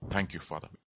Thank you, Father.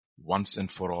 Once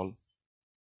and for all,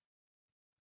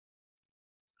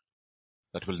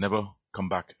 that will never come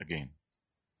back again.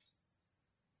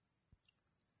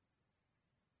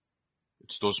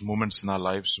 It's those moments in our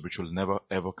lives which will never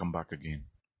ever come back again.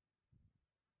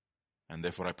 And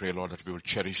therefore I pray, Lord, that we will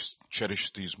cherish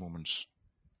these moments.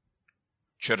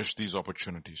 Cherish these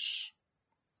opportunities.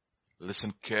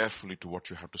 Listen carefully to what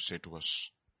you have to say to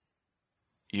us,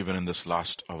 even in this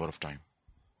last hour of time.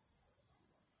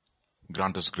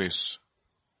 Grant us grace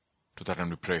to that,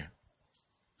 and we pray.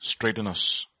 Straighten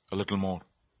us a little more.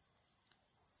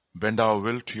 Bend our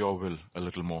will to your will a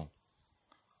little more.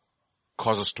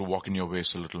 Cause us to walk in your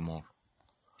ways a little more.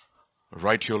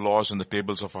 Write your laws in the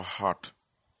tables of our heart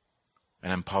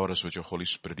and empower us with your Holy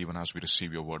Spirit even as we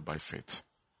receive your word by faith.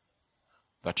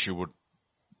 That you would,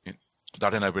 to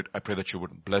that end I pray that you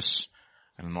would bless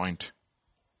and anoint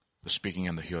the speaking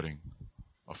and the hearing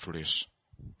of today's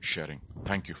sharing.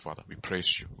 Thank you, Father. We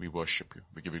praise you. We worship you.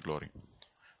 We give you glory.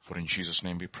 For in Jesus'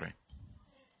 name we pray.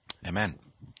 Amen.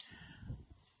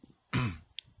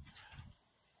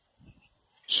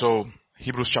 So,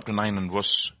 Hebrews chapter 9 and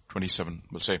verse 27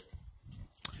 will say,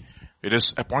 it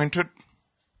is appointed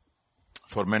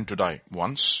for men to die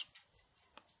once,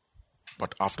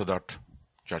 but after that,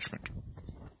 judgment.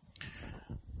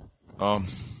 One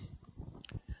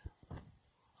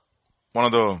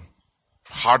of the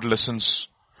hard lessons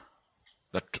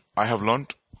that I have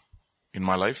learned in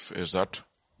my life is that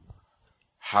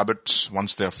habits,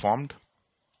 once they are formed,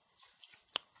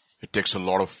 it takes a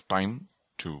lot of time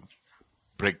to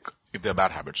break, if they're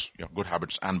bad habits. Yeah, good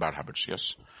habits and bad habits,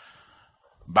 yes.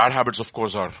 Bad habits, of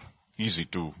course, are easy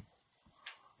to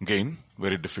gain,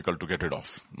 very difficult to get rid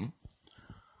of.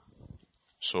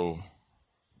 So,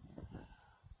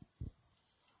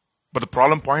 but the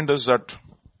problem point is that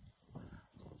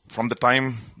from the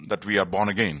time that we are born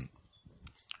again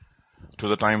to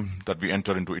the time that we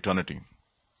enter into eternity,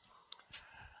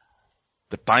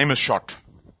 the time is short.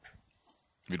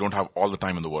 We don't have all the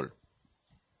time in the world.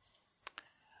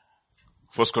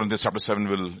 1 Corinthians chapter 7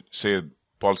 will say,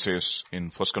 Paul says in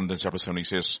 1 Corinthians chapter 7, he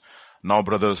says, now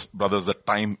brothers, the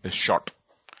time is short.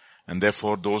 And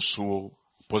therefore those who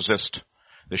possessed,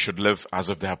 they should live as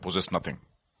if they have possessed nothing.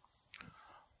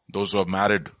 Those who are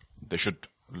married, they should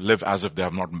live as if they're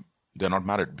not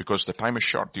married, because the time is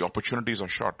short. The opportunities are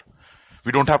short.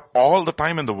 We don't have all the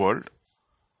time in the world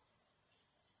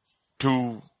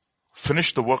to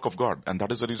finish the work of God. And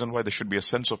that is the reason why there should be a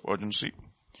sense of urgency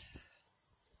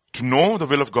to know the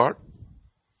will of God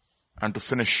and to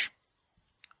finish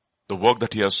the work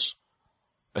that He has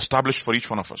established for each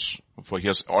one of us, for He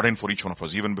has ordained for each one of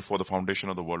us, even before the foundation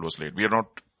of the world was laid. We are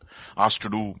not asked to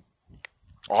do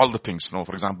all the things. No,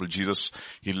 for example, Jesus,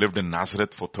 He lived in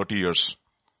Nazareth for 30 years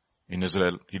in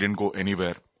Israel. He didn't go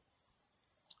anywhere.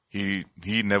 He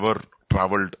never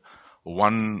traveled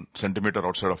 1 centimeter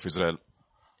outside of Israel.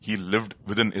 He lived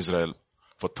within Israel.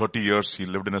 For 30 years, he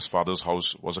lived in his father's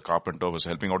house, was a carpenter, was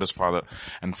helping out his father.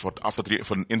 And in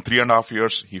 3.5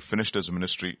 years, he finished his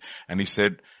ministry. And he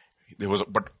said,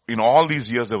 but in all these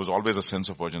years, there was always a sense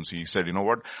of urgency. He said, you know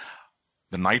what?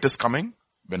 The night is coming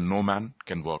when no man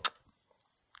can work.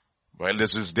 While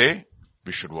this is day,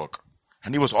 we should work.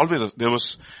 And he was always,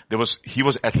 he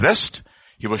was at rest.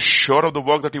 He was sure of the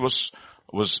work that he was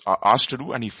asked to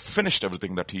do, and he finished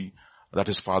everything that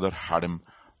his father had him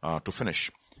to finish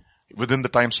within the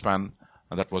time span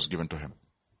that was given to him.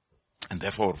 And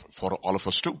therefore, for all of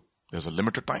us too, there's a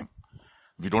limited time.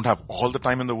 We don't have all the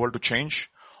time in the world to change,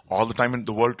 all the time in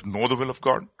the world to know the will of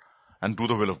God and do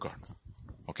the will of God.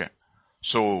 Okay.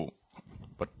 So,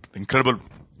 but the incredible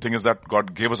thing is that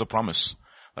God gave us a promise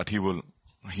that He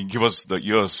give us the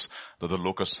years that the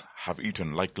locusts have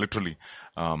eaten, like literally,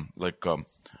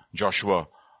 Joshua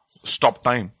stopped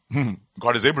time.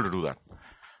 God is able to do that.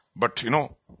 But,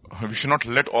 we should not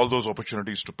let all those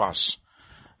opportunities to pass.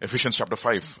 Ephesians chapter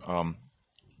 5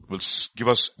 will give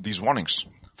us these warnings.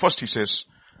 First, he says,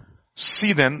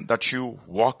 see then that you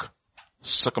walk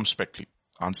circumspectly.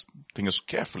 And thing is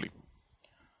carefully.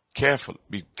 Careful.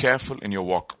 Be careful in your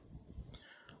walk.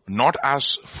 Not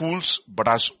as fools, but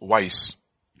as wise.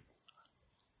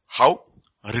 How?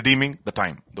 Redeeming the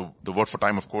time. The word for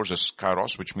time, of course, is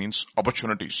kairos, which means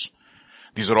opportunities.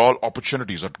 These are all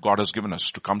opportunities that God has given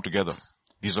us to come together.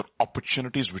 These are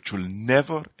opportunities which will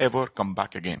never, ever come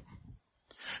back again.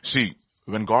 See,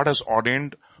 when God has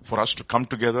ordained for us to come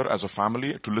together as a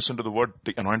family to listen to the word,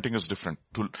 the anointing is different.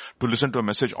 To listen to a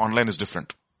message online is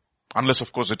different. Unless,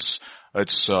 of course,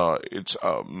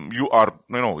 you are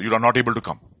not able to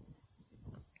come.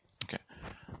 Okay.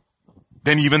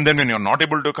 Then even then, when you're not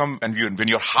able to come and when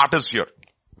your heart is here,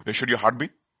 where should your heart be?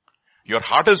 Your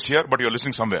heart is here, but you're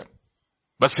listening somewhere.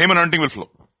 But same anointing will flow.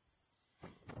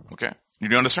 Okay?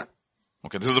 Did you understand?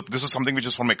 Okay, this is something which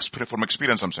is from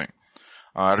experience, I'm saying.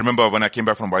 I remember when I came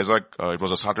back from Vizag, it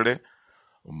was a Saturday.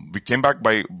 We came back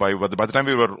by the time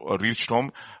we were reached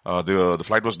home, the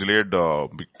flight was delayed.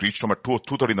 We reached home at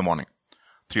 2:30 in the morning.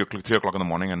 3 o'clock in the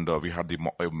morning, and we had the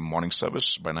morning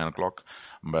service by 9 o'clock.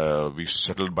 We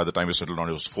settled, by the time we settled down,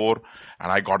 it was 4,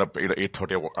 and I got up at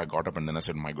 8:30. I got up, and then I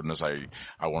said, my goodness, I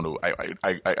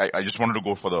just wanted to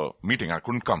go for the meeting. I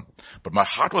couldn't come, but my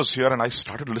heart was here, and I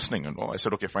started listening. And I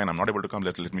said, okay, fine, I'm not able to come.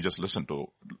 Let me just listen to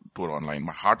it online.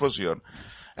 My heart was here,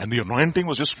 and the anointing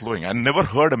was just flowing. I never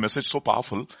heard a message so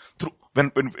powerful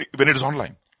when it is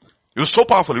online. It was so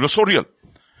powerful. It was so real.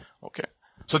 Okay,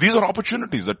 so these are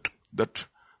opportunities that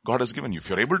God has given you. If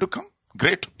you're able to come,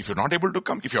 great. If you're not able to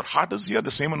come, if your heart is here, the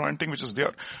same anointing which is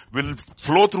there will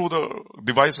flow through the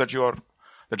device that you're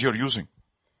using.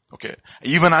 Okay.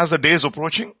 Even as the day is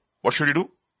approaching, what should you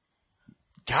do?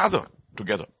 Gather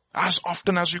together as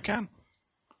often as you can.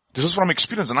 This is from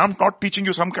experience, and I'm not teaching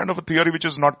you some kind of a theory which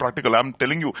is not practical. I'm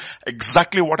telling you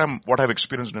exactly what I've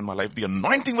experienced in my life. The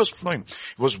anointing was flowing.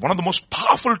 It was one of the most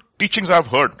powerful teachings I've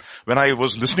heard when I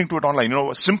was listening to it online,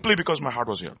 simply because my heart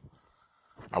was here.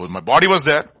 My body was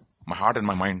there, my heart and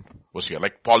my mind was here.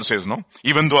 Like Paul says, no?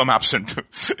 Even though I'm absent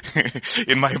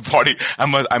in my body,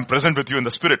 I'm present with you in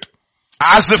the spirit.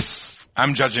 As if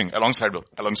I'm judging alongside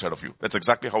of you. That's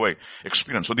exactly how I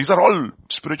experience. So these are all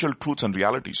spiritual truths and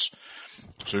realities.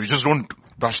 So you just don't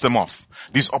brush them off.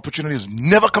 These opportunities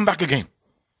never come back again.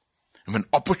 And when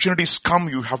opportunities come,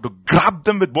 you have to grab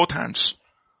them with both hands.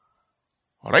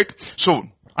 Alright? So,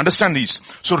 understand these.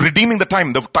 So redeeming the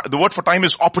time, the word for time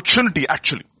is opportunity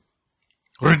actually.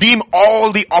 Redeem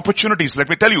all the opportunities. Let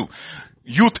me tell you,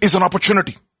 youth is an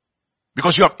opportunity.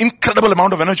 Because you have incredible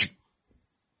amount of energy.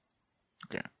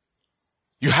 Okay.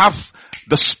 You have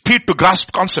the speed to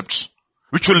grasp concepts,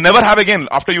 which you'll never have again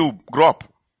after you grow up.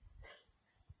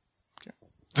 Okay.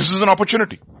 This is an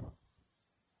opportunity.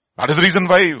 That is the reason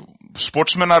why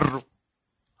sportsmen are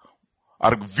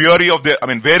weary of they're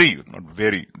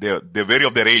wary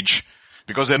of their age,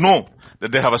 because they know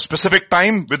that they have a specific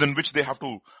time within which they have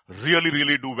to really,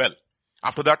 really do well.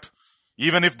 After that,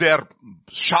 even if they are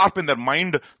sharp in their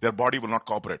mind, their body will not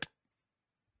cooperate.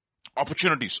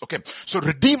 Opportunities, okay. So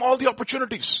redeem all the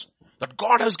opportunities that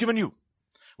God has given you.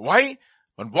 Why?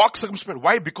 And walk circumspect.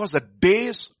 Why? Because the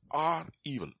days are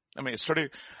evil. Yesterday,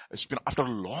 it's been after a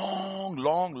long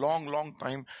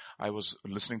time, I was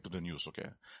listening to the news, okay.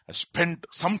 I spent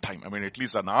some time, at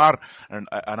least an hour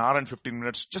and 15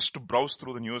 minutes just to browse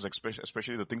through the news,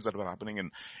 especially the things that were happening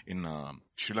in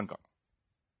Sri Lanka.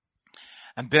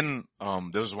 And then,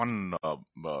 there was one,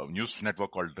 news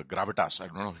network called Gravitas. I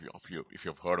don't know if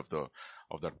you've heard of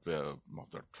that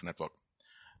network.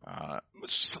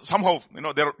 Somehow,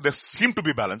 they seem to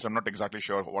be balanced. I'm not exactly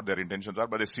sure what their intentions are,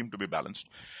 but they seem to be balanced.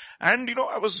 And,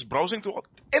 I was browsing through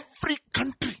every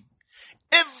country,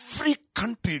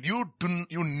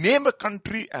 you name a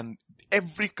country, and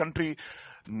every country,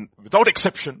 without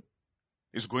exception,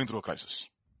 is going through a crisis.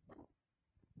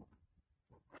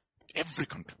 Every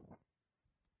country.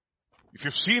 If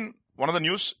you've seen, one of the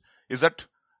news is that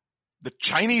the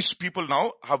Chinese people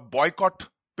now have boycotted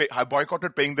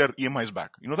paying their EMIs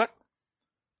back. You know that?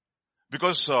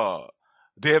 Because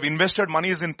they have invested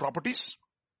monies in properties.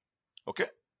 Okay?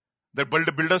 The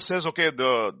builder says, okay,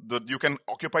 you can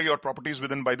occupy your properties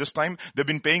by this time. They've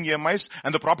been paying EMIs,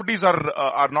 and the properties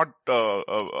are not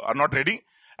ready,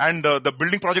 and the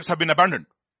building projects have been abandoned.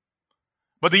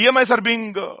 But the EMIs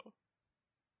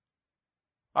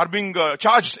are being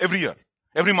charged every year,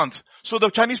 every month. So the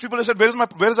Chinese people have said,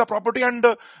 where is our property? And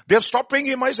they have stopped paying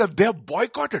EMIs. They have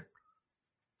boycotted.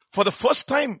 For the first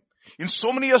time in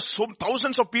so many years,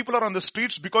 thousands of people are on the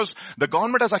streets because the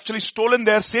government has actually stolen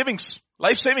their savings,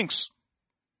 life savings.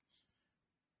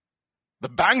 The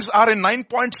banks are in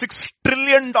 $9.6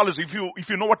 trillion. If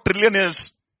you know what trillion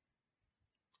is.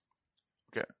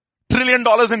 Okay. $1 trillion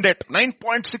in debt.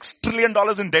 $9.6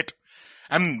 trillion in debt.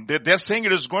 And they're saying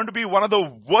it is going to be one of the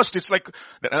worst. It's like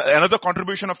another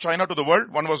contribution of China to the world.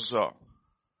 One was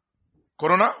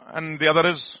Corona, and the other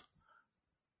is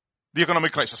the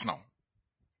economic crisis now.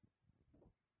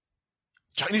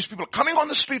 Chinese people coming on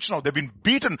the streets now. They've been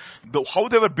beaten. How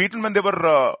they were beaten when they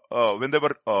were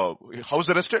house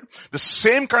arrested. The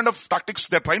same kind of tactics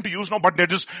they're trying to use now, but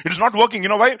it is not working. You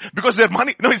know why? Because their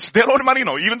money, it's their own money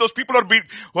now. Even those people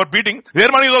who are beating,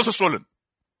 their money is also stolen.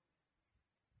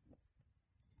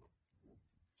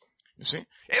 You see?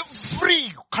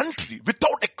 Every country,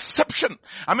 without exception.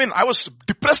 I was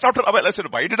depressed after a while. I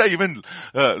said, why did I even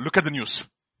look at the news?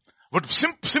 But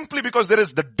simply because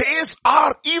the days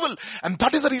are evil. And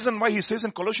that is the reason why he says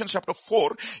in Colossians chapter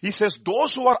 4, he says,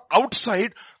 those who are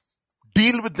outside,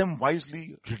 deal with them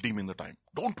wisely, redeeming the time.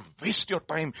 Don't waste your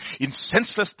time in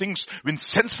senseless things, in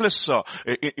senseless,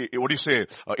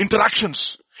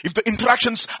 interactions. If the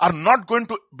interactions are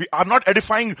not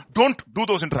edifying, don't do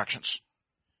those interactions.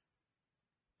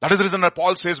 That is the reason that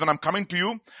Paul says, when I'm coming to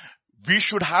you, we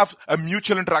should have a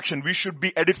mutual interaction. We should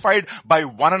be edified by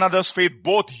one another's faith,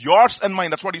 both yours and mine.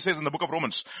 That's what he says in the book of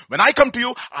Romans. When I come to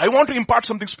you, I want to impart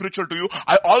something spiritual to you.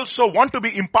 I also want to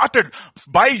be imparted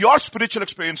by your spiritual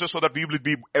experiences so that we will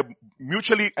be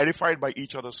mutually edified by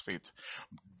each other's faith.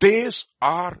 Days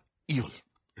are evil.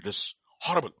 It is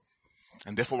horrible.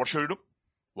 And therefore, what should you do?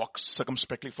 Walk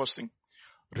circumspectly, first thing.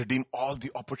 Redeem all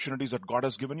the opportunities that God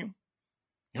has given you.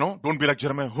 Don't be like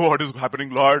Jeremiah. Oh, what is happening,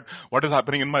 Lord? What is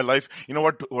happening in my life? You know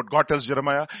what God tells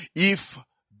Jeremiah? If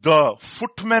the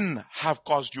footmen have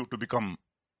caused you to become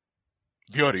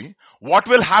weary, what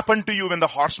will happen to you when the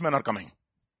horsemen are coming?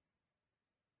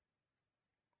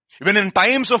 When in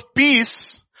times of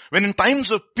peace,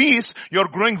 you're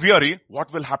growing weary,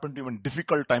 what will happen to you when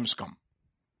difficult times come?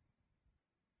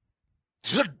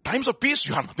 These are times of peace.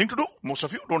 You have nothing to do. Most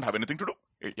of you don't have anything to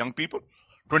do. Young people,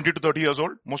 20 to 30 years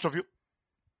old, most of you.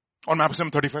 Or maximum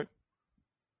 35.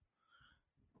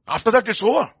 After that, it's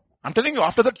over. I'm telling you,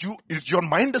 after that, your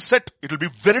mind is set. It will be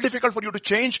very difficult for you to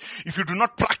change if you do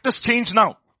not practice change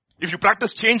now. If you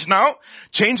practice change now,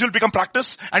 change will become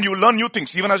practice and you will learn new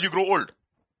things even as you grow old.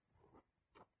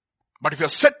 But if you're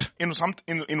set in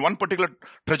one particular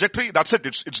trajectory, that's it.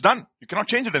 It's done. You cannot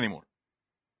change it anymore.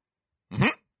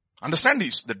 Understand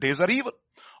these. The days are evil.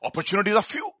 Opportunities are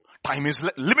few. Time is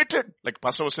limited. Like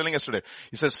Pastor was telling yesterday.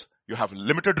 He says, you have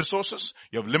limited resources,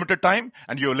 you have limited time,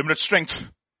 and you have limited strength.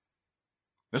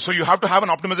 And so you have to have an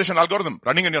optimization algorithm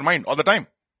running in your mind all the time.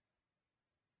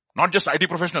 Not just IT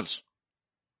professionals.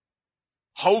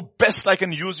 How best I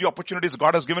can use the opportunities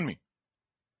God has given me.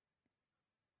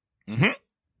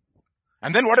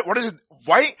 And then what is it?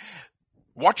 Why?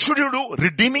 What should you do?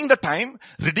 Redeeming the time,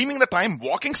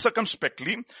 walking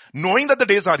circumspectly, knowing that the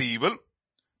days are evil.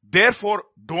 Therefore,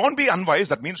 don't be unwise.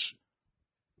 That means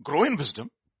grow in wisdom.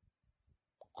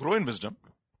 Proverbs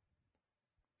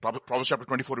chapter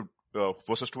 24,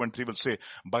 verses 2 and 3 will say,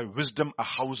 by wisdom a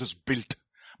house is built.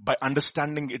 By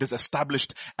understanding it is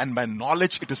established. And by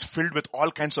knowledge it is filled with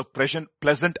all kinds of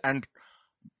pleasant and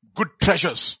good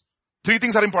treasures. Three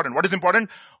things are important. What is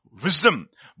important? Wisdom.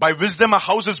 By wisdom a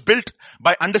house is built.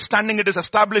 By understanding it is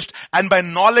established. And by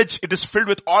knowledge it is filled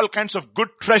with all kinds of good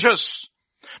treasures.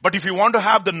 But if you want to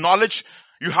have the knowledge,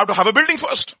 you have to have a building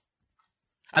first.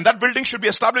 And that building should be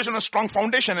established on a strong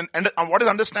foundation. And what is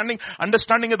understanding?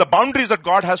 Understanding is the boundaries that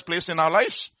God has placed in our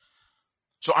lives.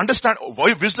 So understand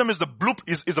why wisdom is the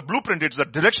blueprint. It's the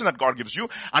direction that God gives you.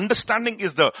 Understanding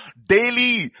is the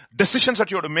daily decisions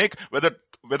that you have to make, whether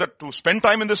to spend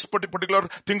time in this particular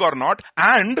thing or not.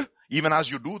 And even as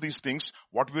you do these things,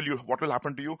 what will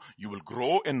happen to you? You will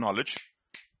grow in knowledge.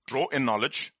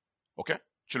 Okay?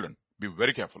 Children, be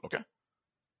very careful. Okay?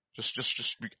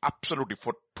 Just be absolutely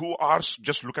for 2 hours.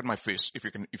 Just look at my face. If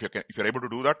you're able to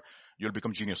do that, you'll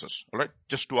become geniuses. All right?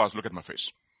 Just 2 hours. Look at my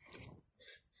face.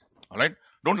 All right?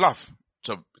 Don't laugh.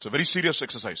 It's a very serious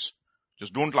exercise.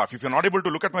 Just don't laugh. If you're not able to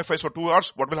look at my face for 2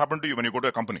 hours, what will happen to you when you go to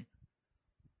a company?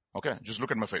 Okay? Just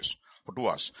look at my face for 2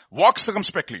 hours. Walk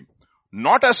circumspectly,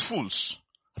 not as fools,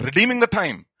 redeeming the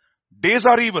time. Days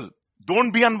are evil.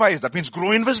 Don't be unwise. That means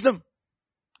grow in wisdom.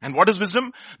 And what is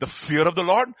wisdom? The fear of the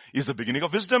Lord is the beginning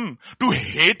of wisdom. To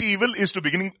hate evil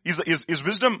is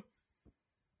wisdom.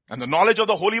 And the knowledge of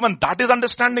the Holy One, that is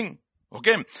understanding.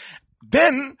 Okay.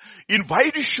 Then, why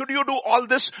should you do all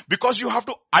this? Because you have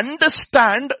to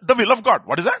understand the will of God.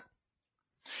 What is that?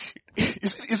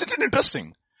 Isn't it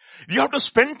interesting? You have to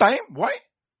spend time. Why?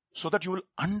 So that you will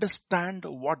understand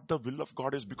what the will of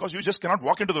God is. Because you just cannot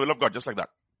walk into the will of God just like that.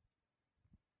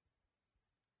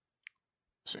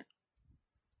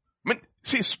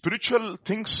 See, spiritual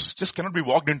things just cannot be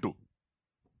walked into.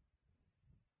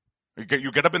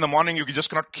 You get up in the morning, you just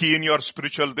cannot key in your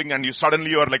spiritual thing and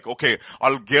you are like, okay,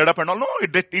 I'll get up and all. No,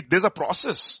 there's a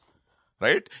process,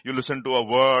 right? You listen to a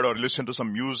word or listen to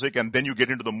some music and then you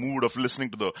get into the mood of listening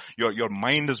to your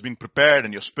mind is being prepared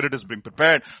and your spirit is being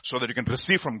prepared so that you can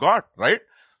receive from God, right?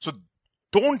 So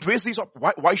don't waste these.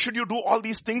 Why should you do all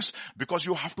these things? Because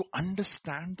you have to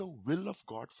understand the will of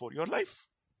God for your life.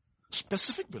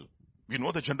 Specific will. We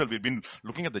know the general, we've been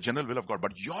looking at the general will of God,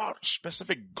 but your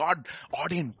specific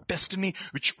God-ordained destiny,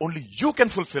 which only you can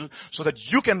fulfill so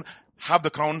that you can have the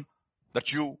crown that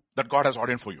God has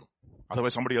ordained for you.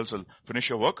 Otherwise somebody else will finish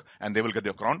your work and they will get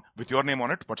their crown with your name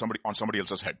on it, but on somebody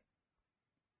else's head.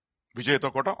 Vijay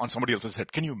Thakota on somebody else's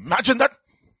head. Can you imagine that?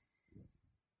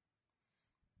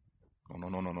 No.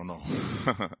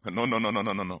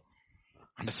 No.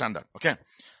 Understand that. Okay.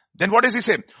 Then what does he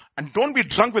say? And don't be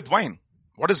drunk with wine.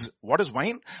 What is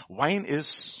wine? Wine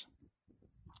is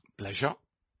pleasure.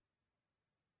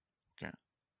 Okay.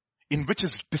 In which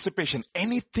is dissipation.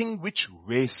 Anything which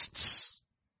wastes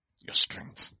your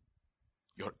strength,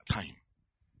 your time,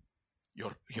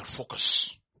 your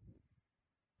focus.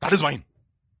 That is wine.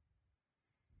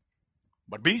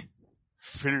 But be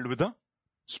filled with the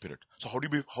Spirit. So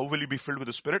how will you be filled with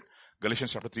the Spirit?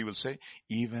 Galatians chapter 3 will say,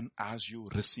 even as you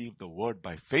receive the word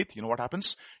by faith, you know what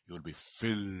happens? You will be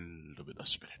filled with the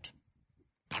Spirit.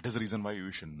 That is the reason why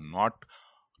you should not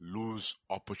lose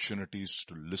opportunities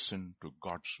to listen to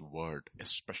God's word,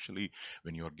 especially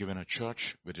when you are given a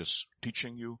church which is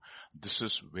teaching you. This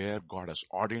is where God has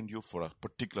ordained you for a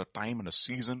particular time and a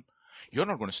season. You're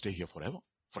not going to stay here forever,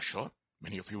 for sure.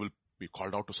 Many of you will be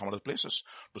called out to some other places.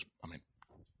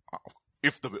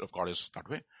 If the will of God is that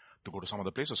way, to go to some other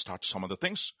places, start some other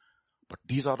things. But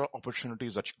these are the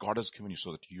opportunities that God has given you,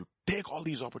 so that you take all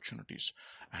these opportunities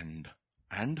and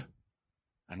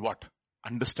what?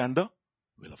 Understand the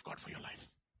will of God for your life.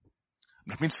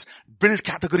 That means build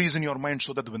categories in your mind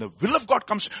so that when the will of God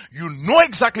comes, you know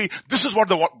exactly this is what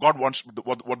the Lord wants me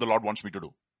to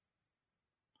do.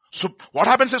 So what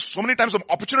happens is, so many times the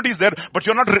opportunity is there, but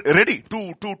you're not ready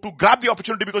to grab the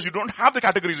opportunity because you don't have the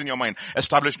categories in your mind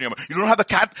established in your mind. You don't have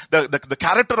the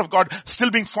character of God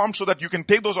still being formed so that you can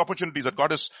take those opportunities that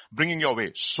God is bringing your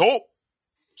way. So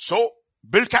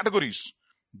build categories.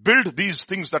 Build these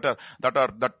things that are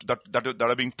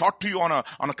being taught to you on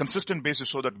a consistent basis,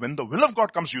 so that when the will of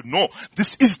God comes, you know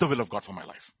this is the will of God for my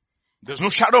life. There's no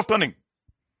shadow of turning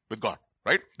with God,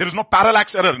 right? There is no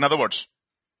parallax error, in other words.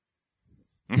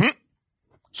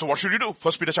 So what should you do?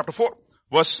 1 Peter chapter 4,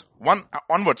 verse 1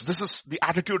 onwards. This is the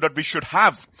attitude that we should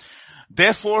have.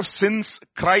 Therefore, since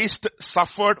Christ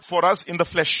suffered for us in the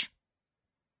flesh,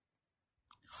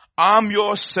 arm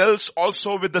yourselves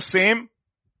also with the same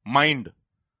mind.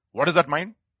 What is that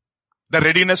mind? The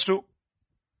readiness to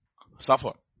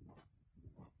suffer.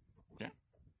 Okay.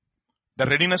 The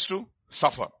readiness to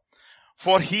suffer.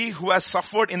 For he who has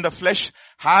suffered in the flesh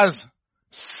has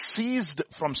ceased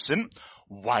from sin.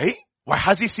 Why? Why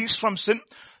has he ceased from sin?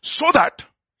 So that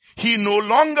he no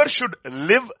longer should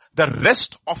live the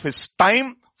rest of his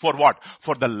time for what?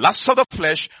 For the lusts of the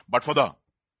flesh, but for the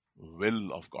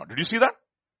will of God. Did you see that?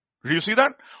 Did you see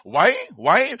that? Why?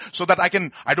 Why? So that I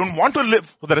don't want to live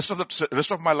for the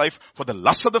rest of my life for the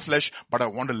lust of the flesh, but I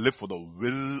want to live for the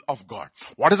will of God.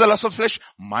 What is the lust of flesh?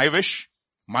 My wish,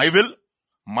 my will,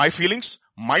 my feelings,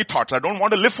 my thoughts. I don't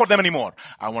want to live for them anymore.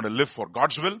 I want to live for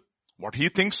God's will, what he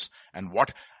thinks, and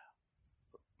what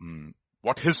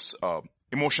his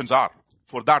emotions are.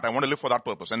 For that, I want to live for that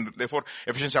purpose. And therefore,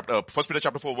 1 Peter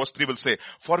chapter 4 verse 3 will say,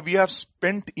 for we have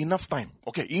spent enough time.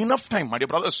 Okay, enough time, my dear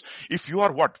brothers. If you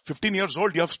are 15 years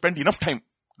old, you have spent enough time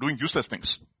doing useless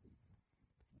things.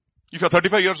 If you're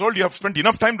 35 years old, you have spent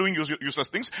enough time doing useless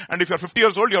things. And if you're 50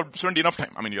 years old, you have spent enough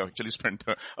time. You have actually spent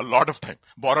a lot of time.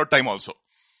 Borrowed time also.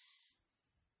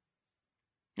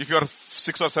 If you're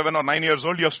 6 or 7 or 9 years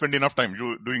old, you have spent enough time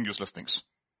doing useless things.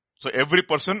 So every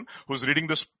person who's reading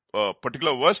this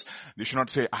particular verse, they should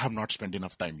not say, I have not spent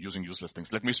enough time using useless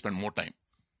things. Let me spend more time.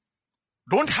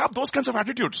 Don't have those kinds of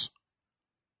attitudes.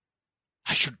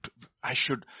 I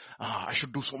should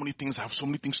do so many things. I have so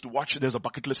many things to watch. There's a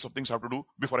bucket list of things I have to do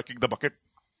before I kick the bucket.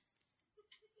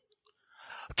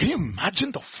 Can you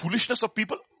imagine the foolishness of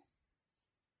people?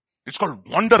 It's called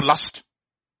wanderlust.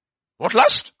 What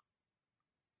lust?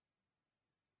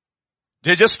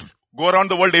 They just go around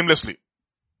the world aimlessly.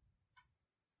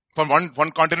 From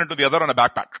one continent to the other on a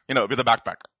backpack, with a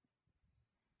backpack.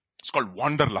 It's called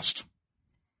wanderlust.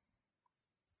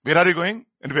 Where are you going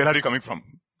and where are you coming from?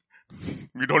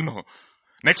 We don't know.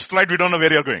 Next flight, we don't know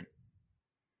where you're going.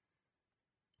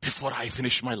 Before I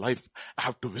finish my life, I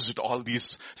have to visit all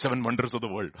these 7 wonders of the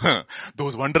world.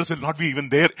 Those wonders will not be even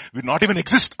there, will not even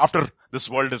exist after this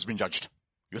world has been judged.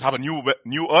 You'll have a new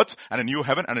earth and a new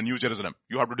heaven and a new Jerusalem.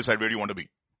 You have to decide where you want to be.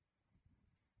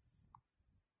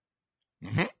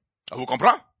 Vous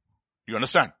comprenez? You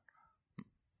understand?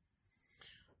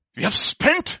 We have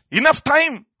spent enough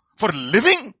time for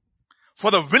living for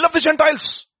the will of the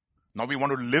Gentiles. Now we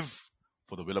want to live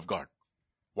for the will of God.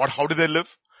 How did they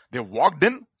live? They walked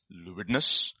in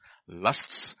lewdness,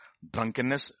 lusts,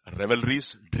 drunkenness,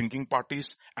 revelries, drinking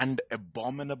parties, and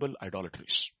abominable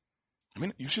idolatries.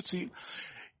 You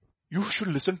should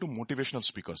listen to motivational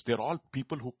speakers. They're all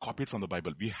people who copied from the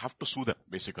Bible. We have to sue them,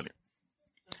 basically.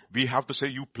 We have to say,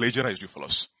 you plagiarized, you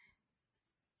fellows.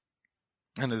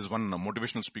 And there's one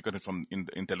motivational speaker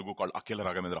in Telugu called Akela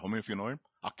Raghavendra. How many of you know him?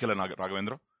 Akela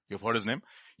Raghavendra. You've heard his name.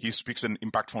 He speaks in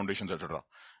Impact Foundations, etc.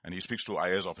 And he speaks to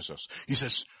IAS officers. He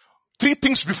says, 3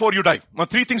 things before you die.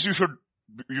 3 things you should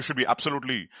be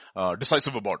absolutely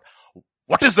decisive about.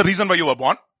 What is the reason why you were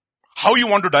born? How you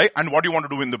want to die, and what you want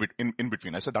to do in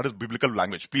between. I said that is biblical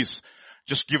language. Please,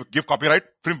 just give copyright.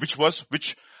 Which verse,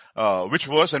 which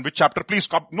verse and which chapter? Please,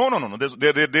 no.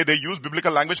 They use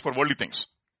biblical language for worldly things.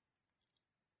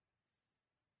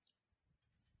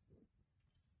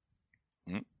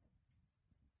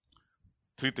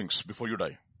 3 things before you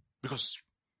die, because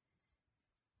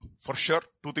for sure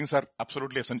 2 things are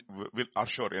absolutely are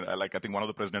sure. Like I think one of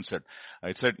the presidents said,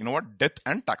 it said, you know what, death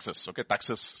and taxes. Okay,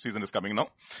 taxes season is coming now.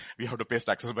 We have to pay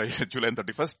taxes by July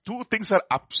 31st. 2 things are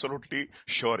absolutely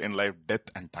sure in life: death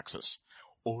and taxes.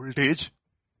 Old age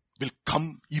will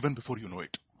come even before you know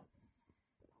it.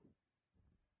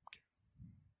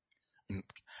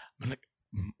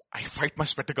 I fight my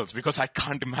spectacles because I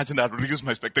can't imagine that I would use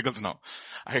my spectacles now.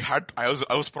 I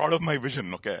was proud of my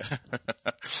vision, okay.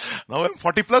 Now I'm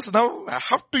 40 plus, now I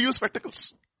have to use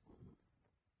spectacles.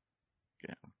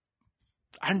 Okay.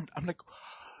 And I'm like,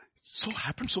 so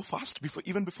happened so fast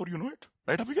even before you know it.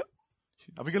 Right, Abigail?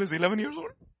 Abigail is 11 years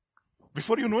old.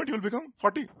 Before you know it, you'll become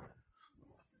 40.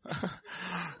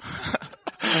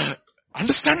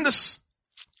 Understand this.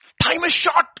 Time is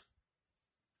short.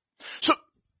 So,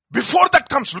 before that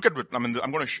comes, look at it.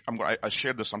 I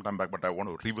shared this sometime back, but I want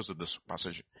to revisit this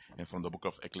passage from the book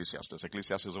of Ecclesiastes.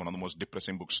 Ecclesiastes is one of the most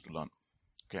depressing books to learn.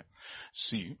 Okay.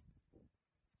 See,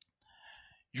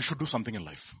 you should do something in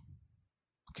life.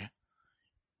 Okay.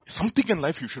 Something in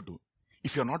life you should do.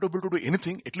 If you're not able to do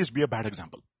anything, at least be a bad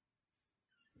example.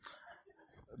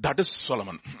 That is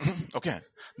Solomon. Okay.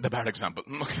 The bad example.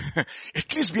 Okay.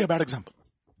 At least be a bad example.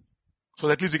 So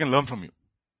that at least we can learn from you.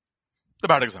 The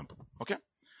bad example. Okay.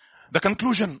 The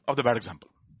conclusion of the bad example.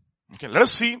 Okay, let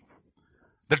us see.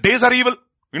 The days are evil.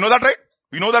 We know that, right?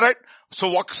 We know that, right? So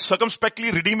walk circumspectly,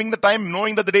 redeeming the time,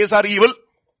 knowing that the days are evil.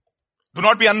 Do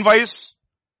not be unwise.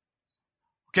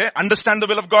 Okay, understand the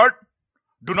will of God.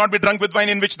 Do not be drunk with wine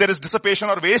in which there is dissipation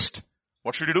or waste.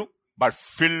 What should you do? But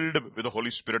filled with the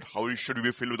Holy Spirit. How should we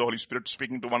be filled with the Holy Spirit?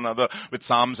 Speaking to one another with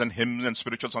psalms and hymns and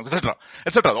spiritual songs, etc.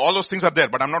 etc. All those things are there,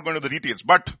 but I'm not going to the details.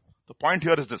 But the point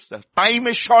here is this: that time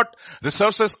is short,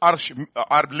 resources are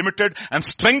limited, and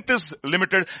strength is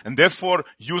limited, and therefore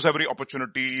use every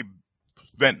opportunity.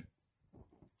 When?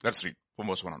 Let's read from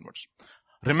verse 1 onwards.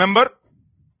 Remember.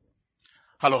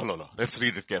 Hello. Let's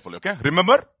read it carefully, okay?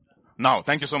 Remember now.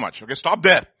 Thank you so much. Okay, stop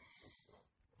there.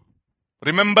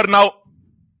 Remember now.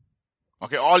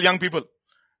 Okay, all young people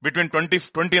between 20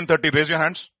 and 30, raise your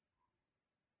hands.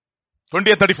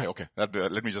 20 and 35, okay.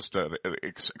 Let me just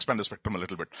expand the spectrum a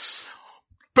little bit.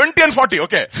 20 and 40,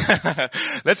 okay.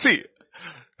 Let's see.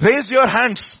 Raise your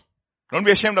hands. Don't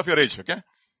be ashamed of your age, okay.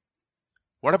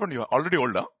 What happened? You are already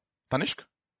older, Tanishk?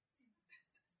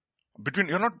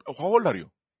 You're not, how old are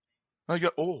you? No,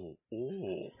 you're, oh.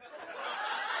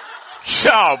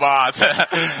 Kya baat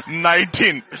hai?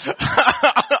 19.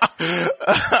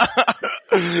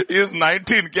 He's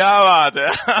 19, kya baat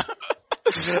hai?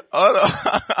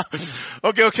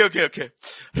 Okay.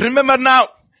 Remember now.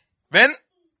 When?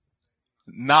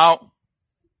 Now.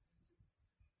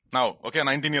 Okay,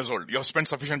 19 years old. You have spent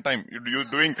sufficient time. You're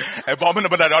doing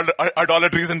abominable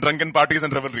idolatries and drunken parties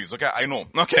and revelries. Okay, I know.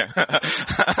 Okay.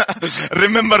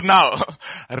 Remember now.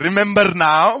 Remember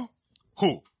now.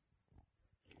 Who?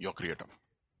 Your Creator.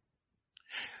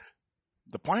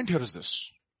 The point here is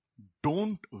this.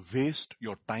 Don't waste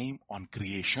your time on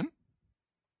creation,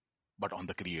 but on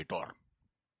the Creator.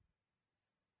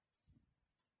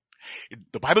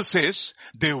 The Bible says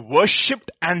they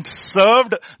worshipped and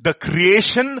served the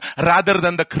creation rather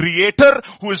than the Creator,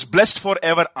 who is blessed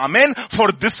forever. Amen.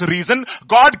 For this reason,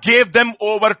 God gave them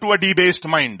over to a debased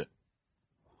mind.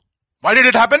 Why did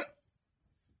it happen?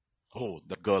 Oh,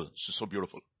 that girl, she's so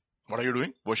beautiful. What are you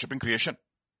doing? Worshipping creation.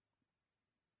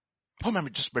 Oh, man,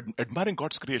 just admiring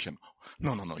God's creation.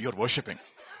 No, you're worshipping.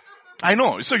 I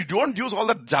know. So you don't use all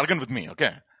that jargon with me,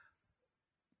 okay?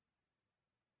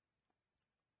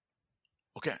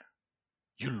 Okay.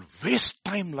 You'll waste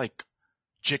time like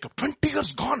Jacob. 20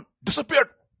 years gone. Disappeared.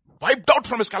 Wiped out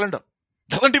from his calendar.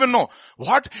 Doesn't even know.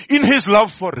 What? In his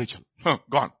love for Rachel.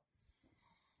 Gone.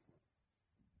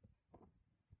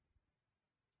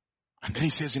 And then he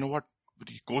says, you know what?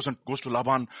 He goes to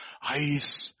Laban.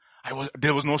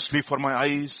 There was no sleep for my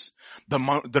eyes.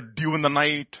 The dew in the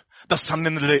night. The sun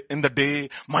in the day.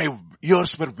 My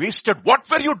years were wasted. What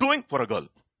were you doing for a girl?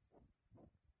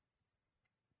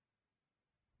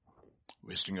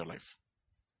 Wasting your life.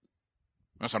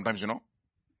 Now, sometimes,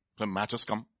 Some matches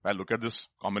come. I look at this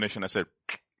combination. I said,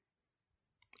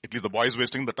 at least the boy is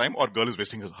wasting the time or girl is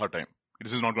wasting her time.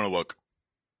 This is not going to work.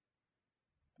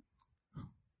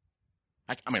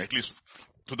 I mean, at least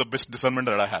to the best discernment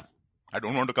that I have. I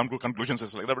don't want to come to conclusions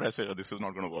like that, but I say, oh, this is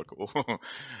not going to work. Oh.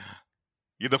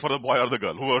 Either for the boy or the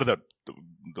girl, whoever that,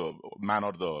 the man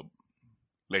or the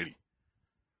lady.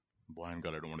 Boy and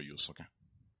girl I don't want to use, okay.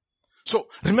 So,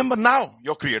 remember now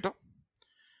your Creator.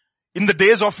 In the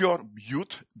days of your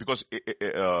youth, because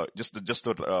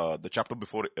the chapter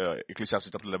before Ecclesiastes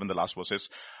chapter 11, the last verse says,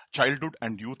 childhood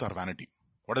and youth are vanity.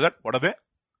 What is that? What are they?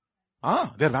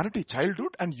 They're vanity.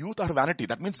 Childhood and youth are vanity.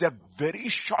 That means they're very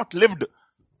short-lived.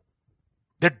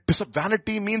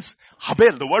 Vanity means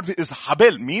habel. The word is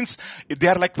habel, means they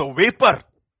are like the vapor,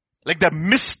 like the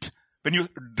mist. When you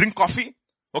drink coffee,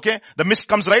 okay, the mist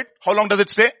comes, right? How long does it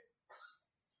stay?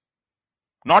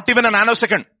 Not even a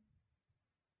nanosecond.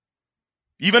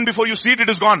 Even before you see it, it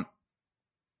is gone.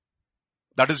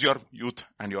 That is your youth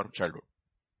and your childhood.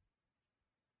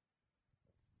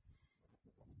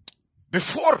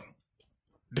 Before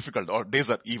difficult or days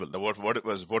are evil. The word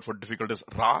for difficult is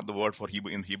ra. The word for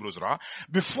in Hebrew is ra.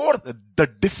 Before the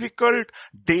difficult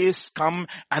days come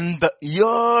and the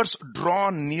years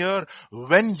draw near,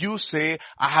 when you say,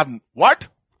 I have what?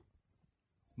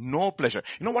 No pleasure.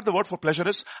 You know what the word for pleasure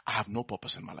is? I have no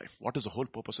purpose in my life. What is the whole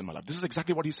purpose in my life? This is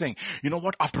exactly what he's saying. You know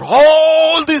what? After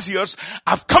all these years,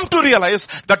 I've come to realize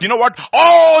that, you know what?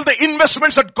 All the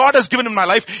investments that God has given in my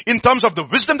life, in terms of the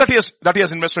wisdom that He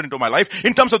has invested into my life,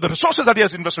 in terms of the resources that He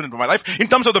has invested into my life, in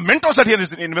terms of the mentors that He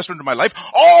has invested into my life,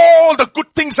 all the good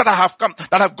things that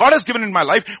God has given in my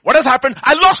life, what has happened?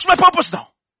 I lost my purpose now.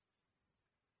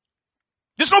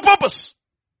 There's no purpose.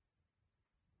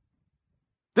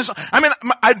 That's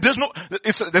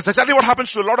exactly what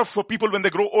happens to a lot of people when they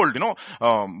grow old, you know.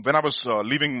 When I was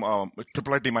leaving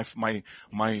Triple IT, my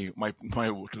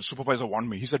supervisor warned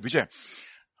me. He said, Vijay,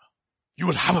 you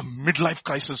will have a midlife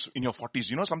crisis in your 40s.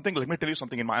 You know something? Let me tell you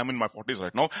something. I'm in my 40s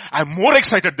right now. I'm more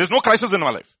excited. There's no crisis in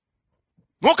my life.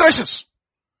 No crisis.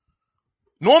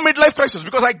 No midlife crisis,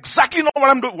 because I exactly know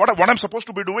what I'm doing, what I'm supposed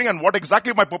to be doing, and what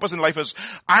exactly my purpose in life is.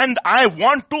 And I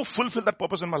want to fulfill that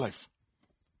purpose in my life.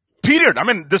 Period. I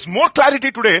mean, there's more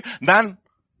clarity today than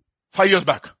 5 years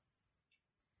back.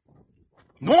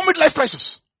 No midlife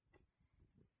crisis.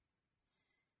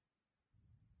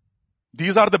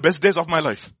 These are the best days of my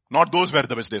life. Not those were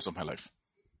the best days of my life.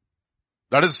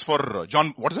 That is for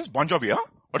John, what is this? Bon Jovi, huh?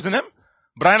 What's his name?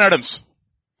 Bryan Adams.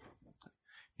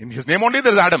 In his name only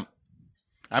there is Adam.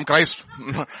 I'm Christ,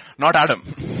 not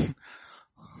Adam.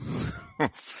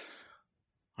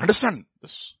 Understand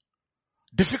this?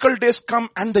 Difficult days come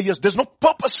and the years. There's no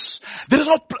purpose. There is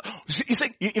no, he's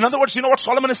saying, in other words, you know what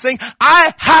Solomon is saying?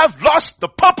 I have lost the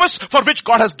purpose for which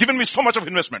God has given me so much of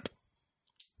investment.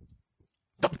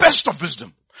 The best of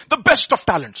wisdom, the best of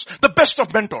talents, the best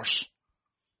of mentors,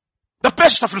 the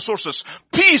best of resources,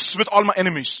 peace with all my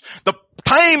enemies, the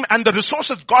time and the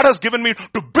resources God has given me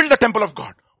to build the temple of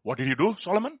God. What did you do,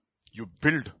 Solomon? You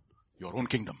build your own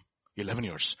kingdom, 11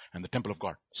 years, and the temple of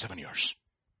God, 7 years.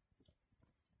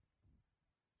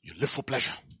 You live for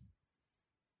pleasure.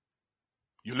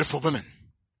 You live for women.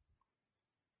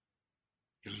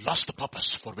 You lost the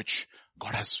purpose for which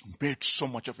God has made so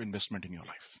much of investment in your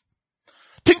life.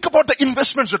 Think about the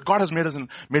investments that God has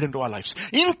made into our lives.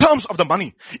 In terms of the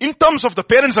money, in terms of the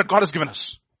parents that God has given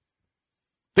us.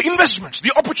 The investments,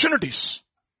 the opportunities,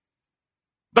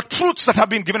 the truths that have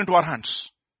been given into our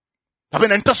hands. Have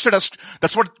been entrusted as,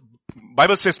 that's what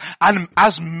Bible says, and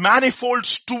as manifold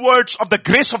stewards of the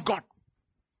grace of God.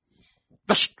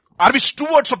 Are we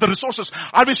stewards of the resources?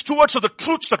 Are we stewards of the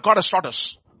truths that God has taught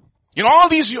us? In all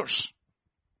these years.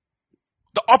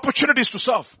 The opportunities to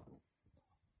serve.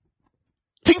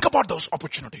 Think about those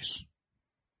opportunities.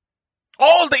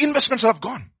 All the investments have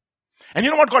gone. And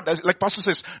you know what God does? Like Pastor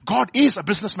says, God is a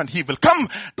businessman. He will come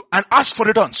and ask for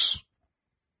returns.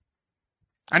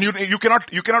 And you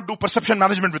cannot do perception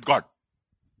management with God.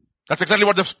 That's exactly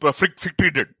what the fig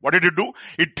tree did. What did it do?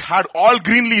 It had all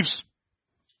green leaves.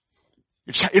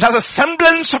 It has a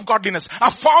semblance of godliness,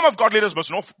 a form of godliness, but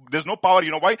there's no power.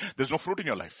 You know why? There's no fruit in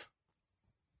your life.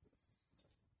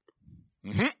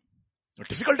 The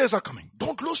difficult days are coming.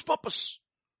 Don't lose purpose.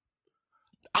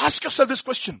 Ask yourself this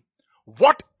question.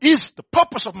 What is the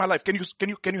purpose of my life? Can you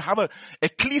have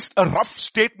at least a rough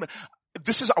statement?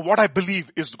 This is what I believe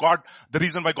is God, the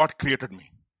reason why God created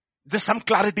me. There's some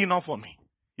clarity now for me.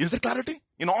 Is there clarity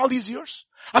in all these years?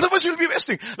 Otherwise you'll be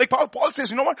wasting. Like Paul says,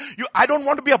 you know what? I don't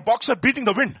want to be a boxer beating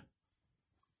the wind.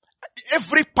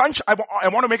 Every punch, I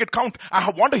want to make it count. I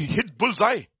want to hit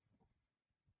bullseye.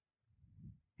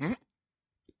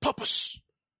 Purpose.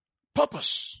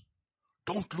 Purpose.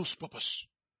 Don't lose purpose.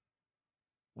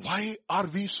 Why are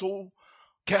we so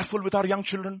careful with our young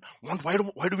children? Why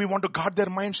do we want to guard their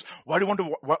minds? Why do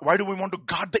we want to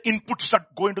guard the inputs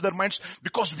that go into their minds?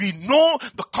 Because we know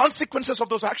the consequences of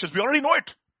those actions. We already know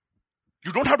it.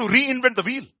 You don't have to reinvent the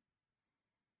wheel.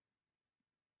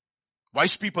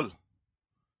 Wise people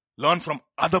learn from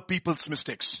other people's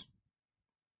mistakes.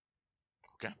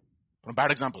 Okay? From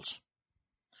bad examples.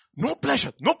 No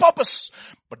pleasure, no purpose.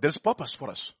 But there's purpose for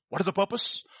us. What is the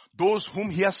purpose? Those whom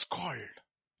he has called.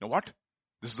 You know what?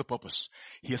 This is the purpose.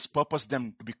 He has purposed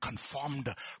them to be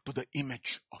conformed to the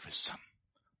image of his son.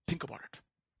 Think about it.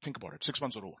 Think about it. 6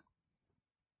 months are over.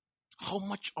 How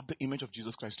much of the image of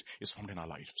Jesus Christ is found in our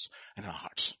lives and in our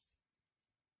hearts?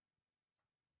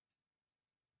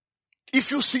 If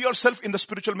you see yourself in the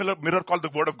spiritual mirror called the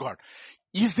Word of God,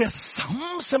 is there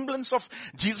some semblance of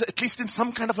Jesus, at least in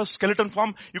some kind of a skeleton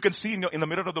form, you can see in the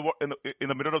mirror of the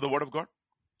mirror of the Word of God?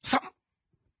 Some.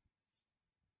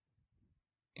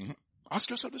 Mm-hmm. Ask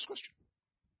yourself this question.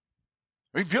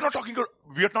 I mean, we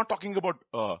are not talking about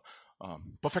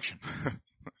perfection.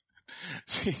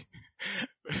 See,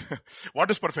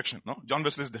 what is perfection? No, John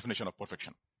Wesley's definition of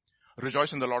perfection: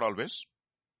 rejoice in the Lord always,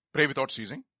 pray without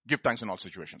ceasing, give thanks in all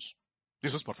situations.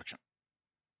 This is perfection.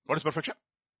 What is perfection?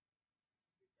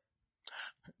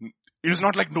 It is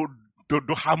not like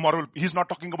to have moral. He's not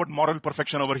talking about moral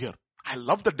perfection over here. I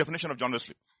love the definition of John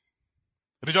Wesley.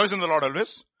 Rejoice in the Lord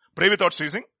always, pray without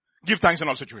ceasing, give thanks in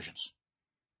all situations.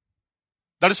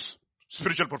 That is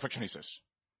spiritual perfection, he says.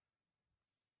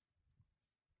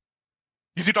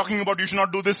 Is he talking about you should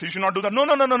not do this, you should not do that?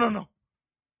 No.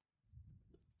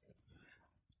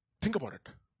 Think about it.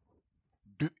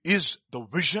 Is the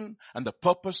vision and the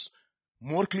purpose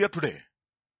more clear today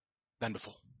than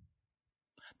before?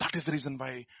 That is the reason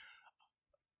why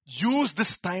use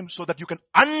this time so that you can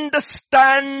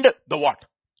understand the what?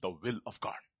 The will of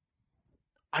God.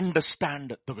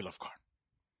 Understand the will of God.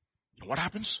 You know what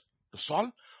happens to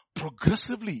Saul?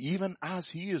 Progressively, even as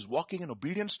he is walking in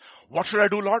obedience, what should I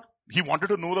do, Lord? He wanted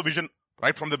to know the vision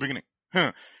right from the beginning.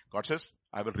 God says,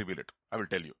 I will reveal it. I will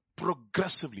tell you.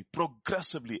 Progressively,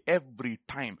 every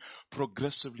time,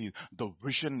 progressively, the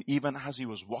vision, even as he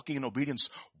was walking in obedience,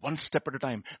 one step at a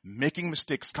time, making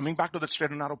mistakes, coming back to that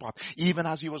straight and narrow path, even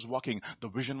as he was walking, the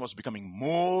vision was becoming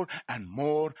more and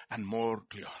more and more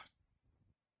clear.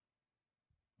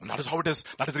 And that is how it is.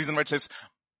 That is the reason why it says,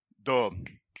 the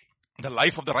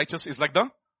life of the righteous is like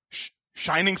the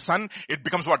shining sun. It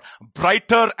becomes what?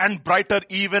 Brighter and brighter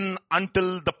even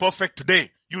until the perfect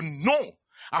day. You know.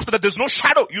 After that, there's no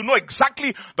shadow. You know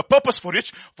exactly the purpose for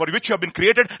which you have been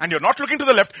created, and you're not looking to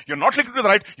the left, you're not looking to the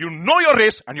right. You know your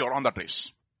race, and you're on that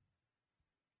race.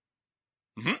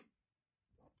 Mm-hmm.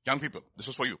 Young people, this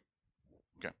is for you.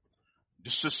 Okay.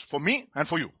 This is for me and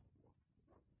for you.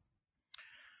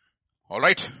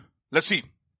 Alright. Let's see.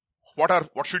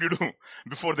 What should you do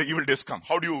before the evil days come?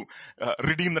 How do you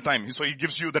redeem the time? So he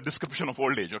gives you the description of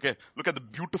old age. Okay. Look at the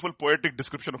beautiful poetic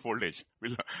description of old age.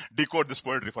 We'll decode this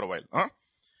poetry for a while. Huh?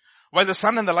 While the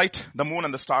sun and the light, the moon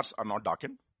and the stars are not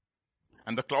darkened,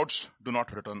 and the clouds do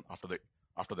not return after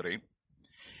the rain.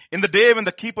 In the day when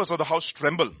the keepers of the house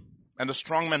tremble, and the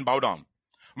strong men bow down,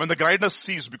 when the grinders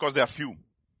cease because they are few,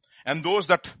 and those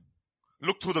that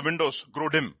look through the windows grow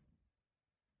dim.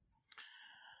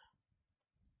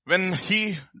 When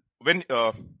the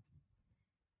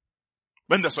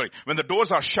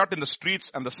doors are shut in the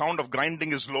streets and the sound of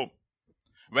grinding is low,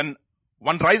 when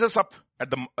one rises up at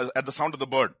the sound of the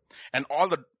bird, and all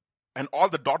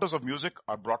the daughters of music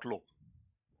are brought low.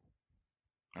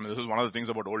 I mean, this is one of the things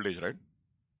about old age, right?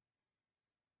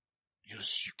 You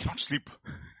cannot sleep.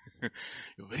 You're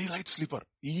a very light sleeper.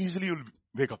 Easily you'll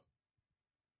wake up.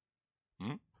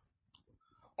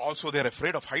 Also, they're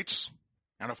afraid of heights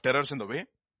and of terrors in the way.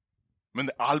 When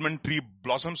the almond tree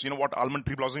blossoms, you know what almond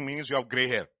tree blossoming means? You have gray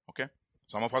hair. Okay.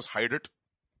 Some of us hide it.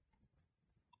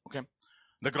 Okay.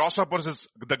 The grasshopper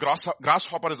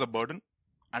is a burden,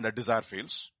 and a desire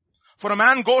fails. For a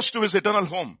man goes to his eternal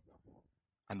home,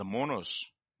 and the mourners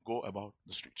go about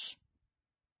the streets.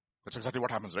 That's exactly what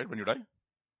happens, right? When you die,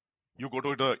 you go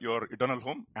to your eternal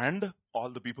home, and all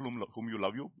the people whom you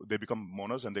love they become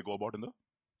mourners, and they go about in the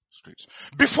streets.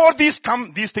 Before these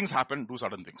things happen, do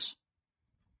certain things.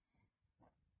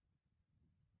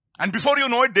 And before you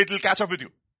know it, they will catch up with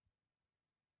you.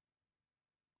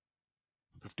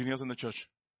 15 years in the church.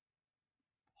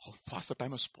 How fast the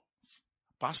time has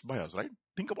passed by us, right?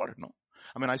 Think about it, no?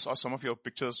 I mean, I saw some of your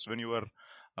pictures when you were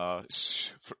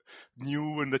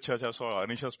new in the church. I saw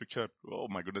Anisha's picture. Oh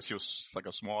my goodness, she was like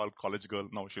a small college girl.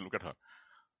 Now look at her.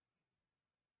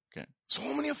 Okay. So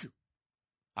many of you.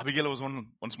 Abigail was one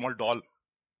small doll.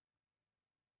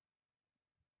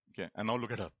 Okay, and now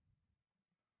look at her.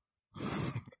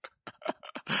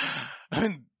 I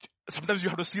mean, sometimes you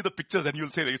have to see the pictures and you'll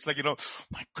say, it's like,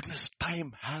 my goodness,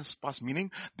 time has passed.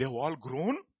 Meaning, they have all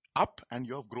grown up and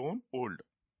you have grown old.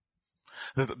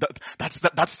 That's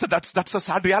the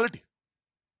sad reality.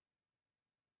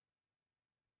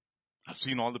 I've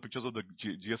seen all the pictures of the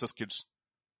GSS kids.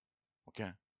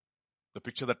 Okay. The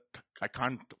picture that I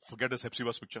can't forget is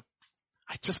Hepzibah's picture.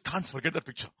 I just can't forget that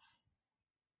picture.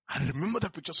 I remember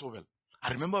that picture so well.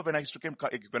 I remember when I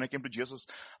came to Jesus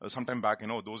sometime back,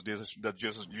 those days that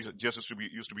Jesus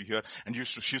used to be here, and she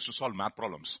used to solve math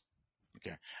problems.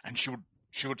 Okay. And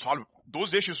she would solve,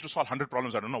 those days she used to solve 100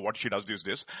 problems. I don't know what she does these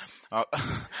days.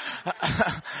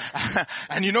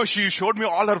 And she showed me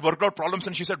all her worked out problems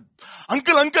and she said,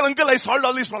 uncle, I solved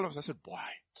all these problems. I said, boy,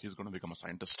 she's going to become a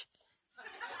scientist.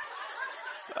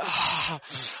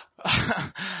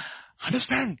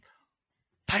 Understand?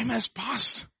 Time has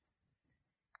passed.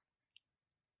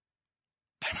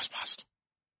 Time has passed.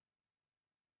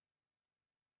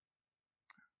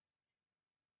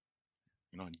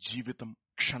 Jeevitam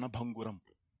kshanabhanguram.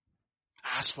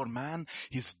 As for man,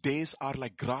 his days are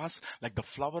like grass, like the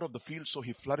flower of the field, so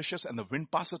he flourishes, and the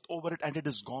wind passeth over it, and it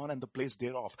is gone, and the place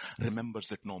thereof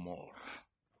remembers it no more.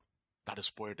 That is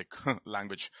poetic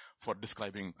language for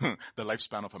describing the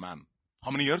lifespan of a man. How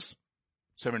many years?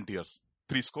 70 years.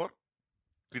 3 score?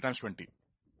 3 times 20.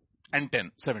 And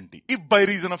 10, 70. If by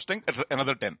reason of strength,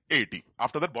 another 10, 80.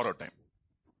 After that, borrowed time.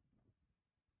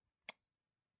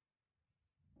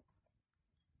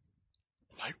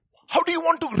 How do you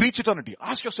want to reach eternity?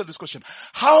 Ask yourself this question.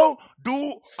 How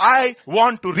do I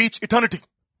want to reach eternity?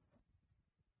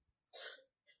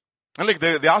 And like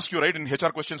they ask you, right, in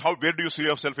HR questions, where do you see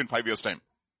yourself in 5 years' time?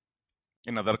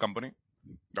 In another company?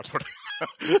 That's what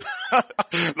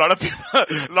a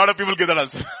lot of people give that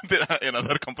answer. In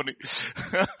another company.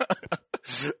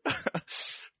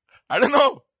 I don't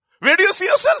know. Where do you see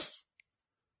yourself?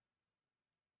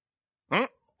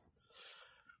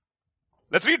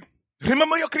 Let's read.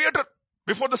 Remember your Creator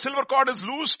before the silver cord is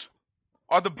loosed,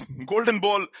 or the golden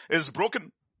bowl is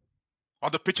broken,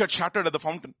 or the pitcher shattered at the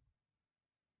fountain,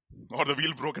 or the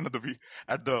wheel broken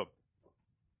at the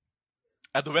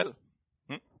well.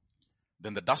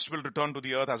 Then the dust will return to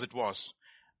the earth as it was,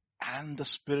 and the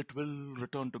spirit will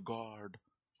return to God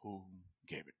who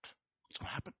gave it. It's going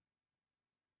to happen.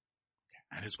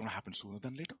 And it's going to happen sooner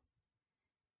than later.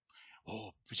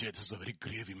 Oh, Vijay, this is a very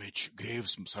grave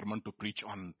sermon to preach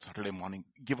on Saturday morning.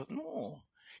 No.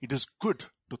 It is good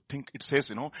to think, it says,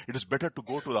 it is better to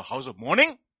go to the house of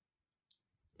mourning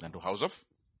than to house of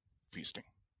feasting.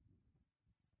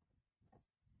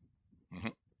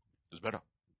 It's better.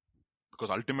 Because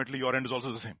ultimately your end is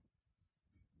also the same.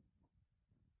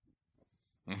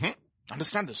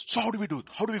 Understand this. So how do we do it?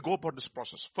 How do we go about this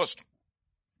process? First,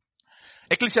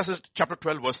 Ecclesiastes chapter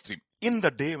 12 verse 3. In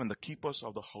the day when the keepers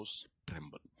of the house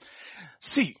tremble.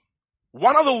 See,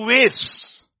 one of the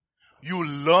ways you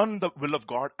learn the will of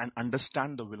God and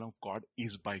understand the will of God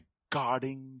is by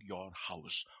guarding your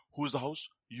house. Who is the house?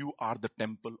 You are the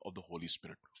temple of the Holy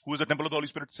Spirit. Who is the temple of the Holy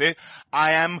Spirit? Say,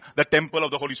 I am the temple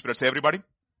of the Holy Spirit. Say, everybody.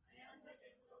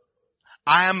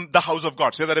 I am the house of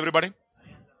God. Say that, everybody.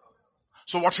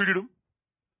 So what should you do?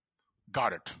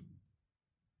 Guard it.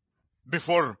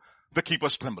 Before the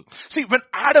keepers tremble. See, when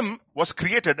Adam was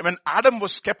created, when Adam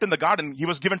was kept in the garden, he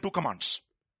was given 2 commands.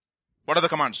 What are the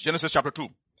commands? Genesis chapter 2.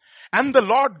 And the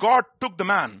Lord God took the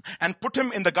man and put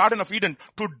him in the garden of Eden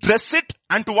to dress it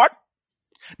and to what?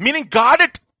 Meaning guard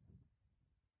it.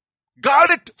 Guard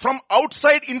it from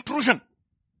outside intrusion.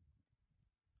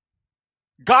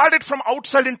 Guard it from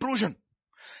outside intrusion.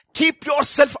 Keep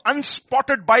yourself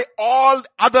unspotted by all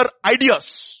other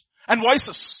ideas and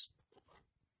voices.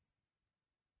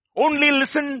 Only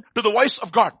listen to the voice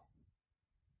of God.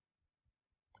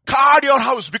 Guard your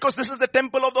house because this is the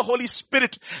temple of the Holy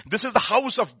Spirit. This is the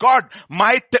house of God.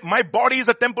 My body is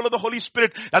a temple of the Holy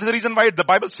Spirit. That is the reason why the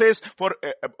Bible says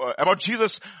about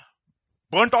Jesus,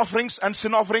 burnt offerings and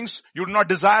sin offerings you do not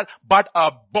desire, but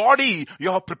a body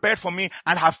you have prepared for me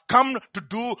and have come to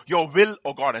do your will,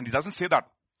 O God. And he doesn't say that.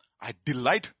 I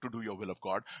delight to do your will, O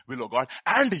God,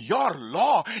 and your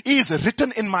law is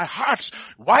written in my heart.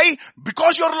 Why?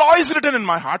 Because your law is written in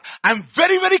my heart, I'm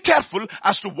very, very careful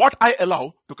as to what I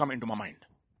allow to come into my mind.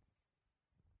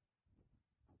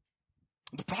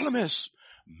 The problem is,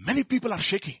 many people are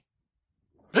shaky.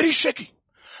 Very shaky.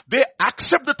 They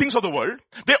accept the things of the world.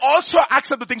 They also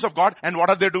accept the things of God. And what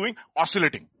are they doing?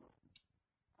 Oscillating.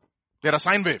 They're a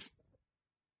sine wave.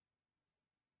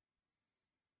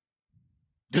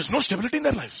 There's no stability in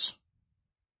their lives.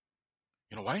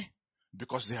 You know why?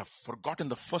 Because they have forgotten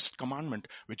the first commandment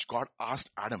which God asked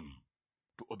Adam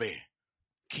to obey.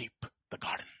 Keep the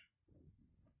garden.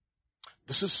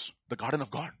 This is the garden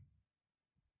of God.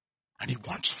 And he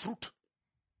wants fruit.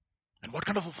 And what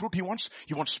kind of a fruit he wants?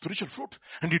 He wants spiritual fruit.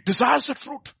 And he desires that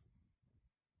fruit.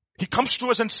 He comes to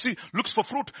us and looks for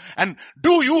fruit. And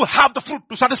do you have the fruit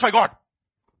to satisfy God?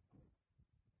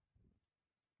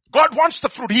 God wants the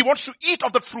fruit. He wants to eat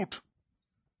of that fruit.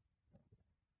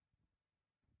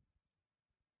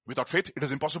 Without faith, it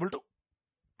is impossible to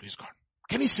please God.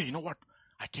 Can he say, you know what?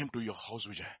 I came to your house,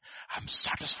 Vijay. I'm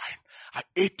satisfied. I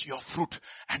ate your fruit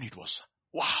and it was,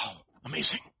 wow,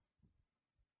 amazing.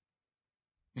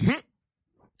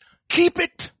 Keep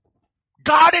it.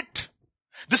 Guard it.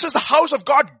 This is the house of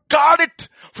God. Guard it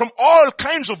from all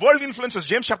kinds of worldly influences.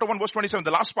 James chapter 1 verse 27,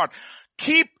 the last part.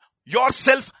 Keep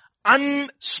yourself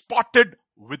unspotted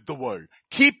with the world.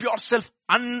 Keep yourself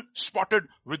unspotted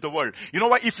with the world. You know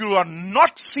why? If you are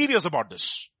not serious about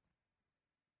this,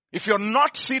 you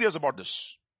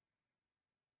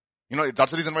know,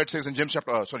 that's the reason why it says in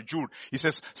Jude, he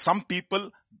says, some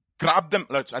people grab them,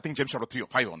 I think James chapter 3 or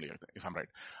 5 only, if I'm right.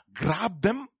 Grab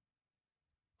them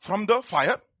from the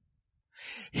fire,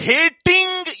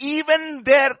 hating even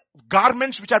their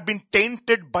garments which have been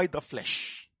tainted by the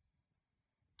flesh.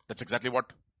 That's exactly what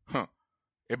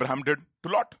Abraham did to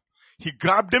Lot. He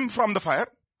grabbed him from the fire,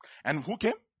 and who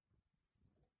came?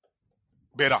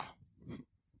 Bera,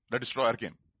 the destroyer,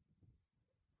 came.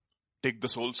 Give the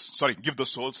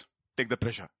souls, take the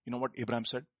treasure. You know what Abraham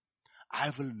said?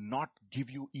 I will not give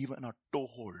you even a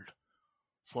toehold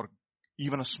for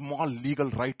even a small legal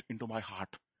right into my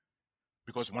heart.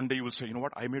 Because one day you will say, you know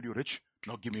what, I made you rich,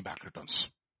 now give me back returns.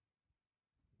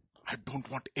 I don't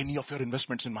want any of your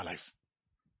investments in my life.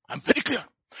 I'm very clear.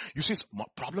 You see, my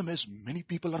problem is many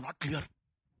people are not clear.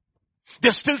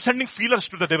 They're still sending feelers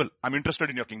to the devil. I'm interested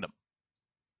in your kingdom.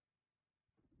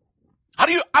 Are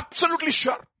you absolutely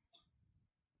sure?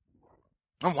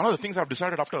 And one of the things I've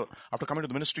decided after coming to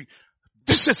the ministry,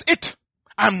 this is it.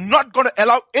 I'm not going to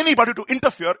allow anybody to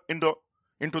interfere into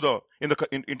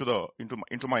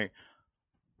my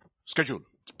schedule.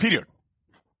 Period.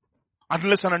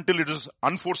 Unless and until it is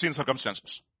unforeseen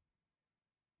circumstances.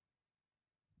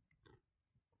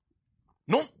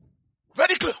 No.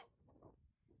 Very clear.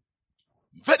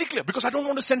 Very clear. Because I don't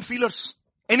want to send feelers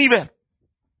anywhere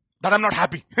that I'm not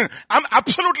happy. I'm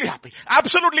absolutely happy.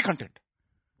 Absolutely content.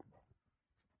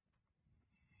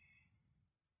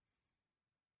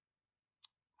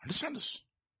 Understand this.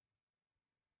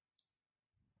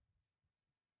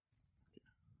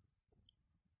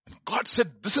 God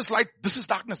said, this is light, this is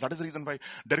darkness. That is the reason why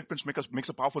Derek Prince makes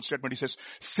a powerful statement. He says,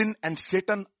 sin and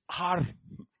Satan are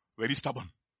very stubborn.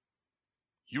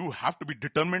 You have to be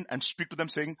determined and speak to them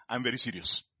saying, I'm very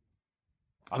serious.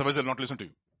 Otherwise they'll not listen to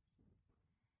you.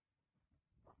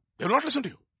 They will not listen to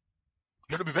you.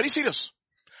 You have to be very serious.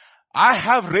 I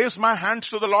have raised my hands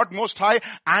to the Lord Most High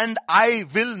and I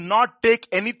will not take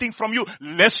anything from you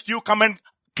lest you come and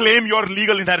claim your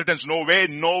legal inheritance. No way,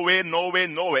 no way, no way,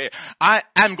 no way. I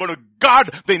am going to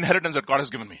guard the inheritance that God has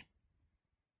given me.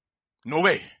 No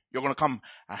way you're going to come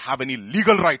and have any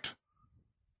legal right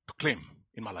to claim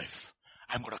in my life.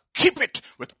 I'm going to keep it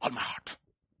with all my heart.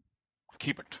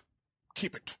 Keep it.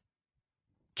 Keep it.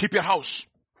 Keep your house.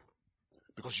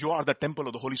 Because you are the temple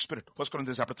of the Holy Spirit. 1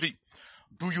 Corinthians chapter 3.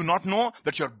 Do you not know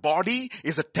that your body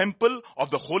is a temple of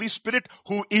the Holy Spirit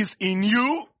who is in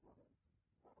you?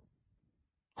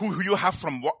 Whom you have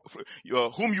from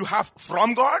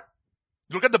God?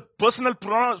 Look at the personal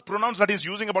pronouns that he's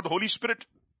using about the Holy Spirit.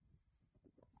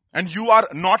 And you are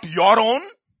not your own.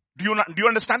 Do you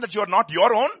understand that you are not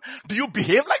your own? Do you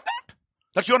behave like that?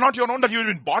 That you are not your own, that you've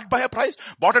been bought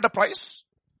at a price?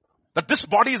 That this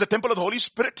body is the temple of the Holy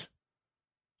Spirit?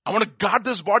 I want to guard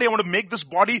this body. I want to make this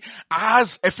body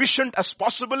as efficient as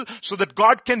possible so that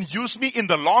God can use me in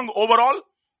the long overall.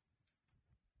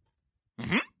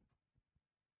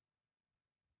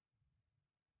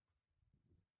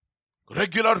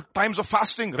 Regular times of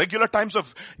fasting, regular times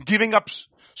of giving up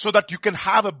so that you can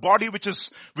have a body which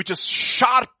is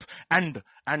sharp and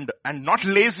not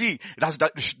lazy.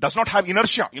 It does not have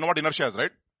inertia. You know what inertia is,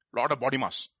 right? Lot of body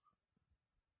mass.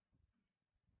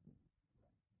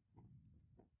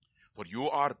 For you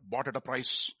are bought at a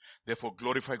price. Therefore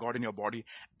glorify God in your body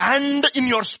and in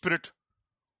your spirit,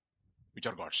 which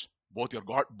are God's. Both your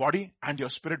body and your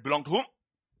spirit belong to whom?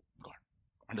 God.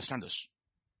 Understand this.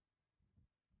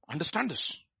 Understand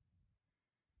this.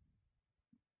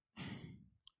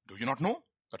 Do you not know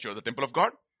that you are the temple of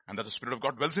God and that the Spirit of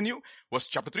God dwells in you? Verse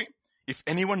chapter 3. If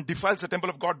anyone defiles the temple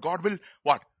of God, God will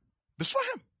what? Destroy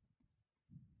him.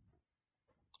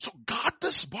 So guard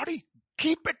this body.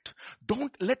 Keep it.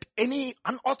 Don't let any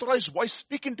unauthorized voice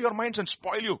speak into your minds and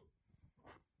spoil you.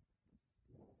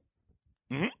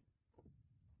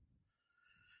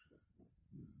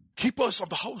 Keepers of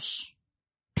the house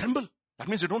tremble. That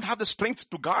means they don't have the strength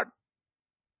to guard.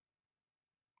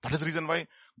 That is the reason why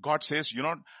God says,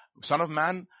 Son of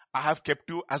man, I have kept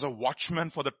you as a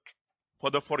watchman for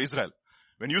Israel.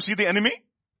 When you see the enemy,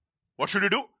 what should you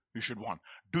do? You should warn.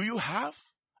 Do you have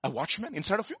a watchman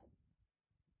inside of you?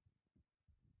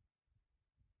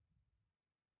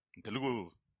 In Telugu,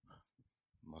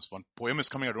 one poem is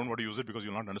coming. I don't want to use it because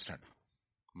you'll not understand.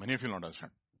 Many of you will not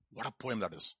understand. What a poem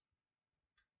that is.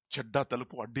 Chedda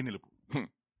talupu addi nilupu.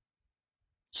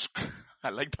 I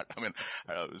like that. I mean,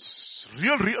 it's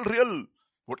real.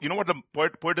 You know what the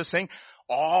poet is saying?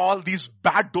 All these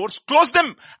bad doors, close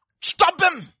them. Stop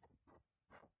them.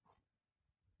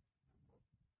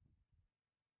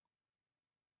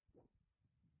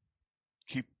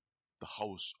 Keep the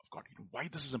house of God. Why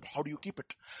this is important? How do you keep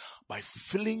it? By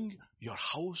filling your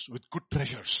house with good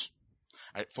treasures.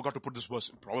 I forgot to put this verse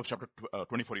in Proverbs chapter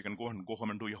 24. You can go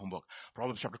home and do your homework.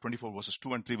 Proverbs chapter 24 verses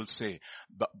 2 and 3 will say,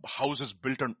 the house is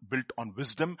built on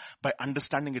wisdom. By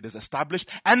understanding it is established.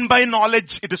 And by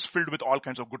knowledge it is filled with all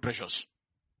kinds of good treasures.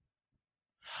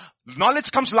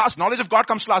 Knowledge comes last. Knowledge of God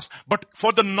comes last. But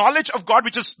for the knowledge of God,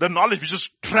 which is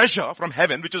treasure from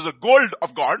heaven, which is the gold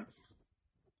of God,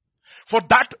 for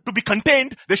that to be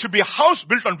contained, there should be a house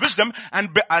built on wisdom and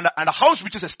a house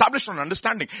which is established on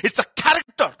understanding. It's a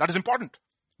character that is important.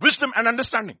 Wisdom and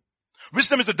understanding.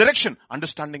 Wisdom is the direction.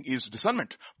 Understanding is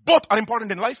discernment. Both are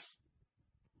important in life.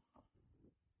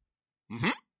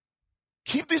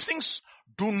 Keep these things.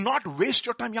 Do not waste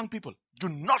your time, young people. Do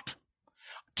not.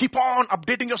 Keep on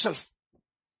updating yourself.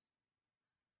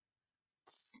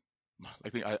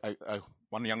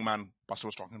 One young man, pastor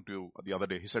was talking to you the other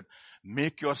day. He said,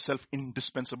 make yourself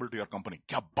indispensable to your company.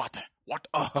 Kya baat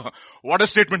hai? What a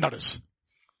statement that is.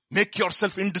 Make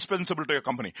yourself indispensable to your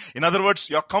company. In other words,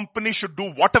 your company should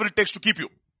do whatever it takes to keep you.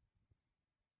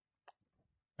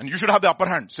 And you should have the upper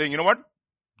hand, saying, you know what?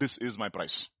 This is my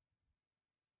price.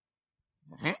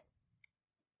 You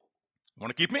want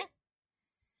to keep me?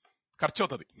 Kharcha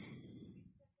hotadi.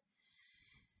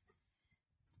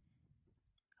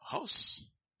 House.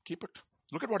 Keep it.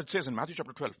 Look at what it says in Matthew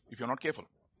chapter 12, if you're not careful.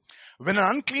 When an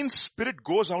unclean spirit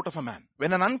goes out of a man,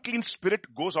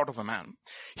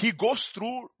 he goes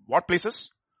through what places?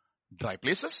 Dry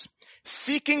places,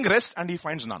 seeking rest, and he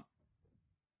finds none.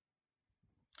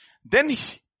 Then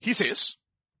he says,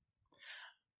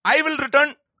 I will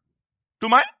return to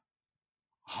my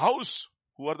house.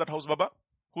 Who are that house, Baba?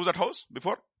 Who's that house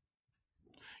before?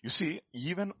 You see,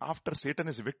 even after Satan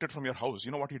is evicted from your house,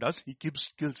 you know what he does? He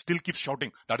still keeps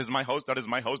shouting, that is my house, that is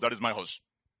my house, that is my house.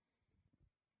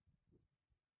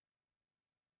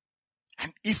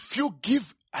 And if you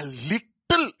give a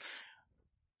little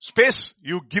space,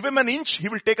 you give him an inch, he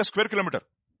will take a square kilometer.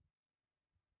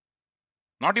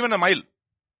 Not even a mile.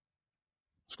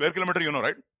 Square kilometer, you know,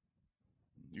 right?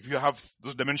 If you have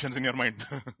those dimensions in your mind.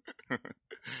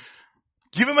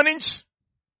 Give him an inch.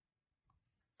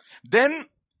 Then,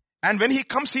 and when he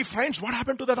comes, he finds what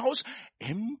happened to that house?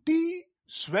 Empty,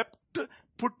 swept,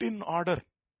 put in order.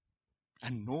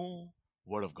 And no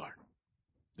word of God.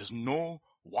 There's no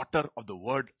water of the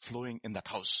word flowing in that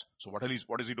house. So what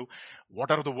does he do?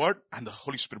 Water of the word and the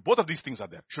Holy Spirit. Both of these things are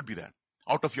there. Should be there.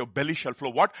 Out of your belly shall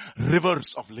flow what?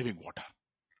 Rivers of living water.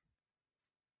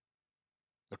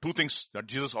 The two things that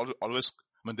Jesus always,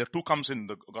 there are two comes in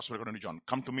the Gospel according to John.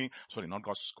 Come to me, not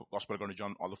Gospel according to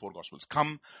John, all the four Gospels.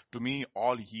 Come to me,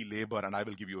 all ye labor, and I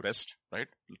will give you rest, right?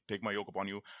 Take my yoke upon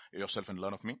you yourself and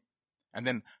learn of me. And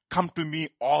then come to me,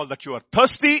 all that you are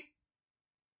thirsty,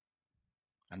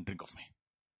 and drink of me.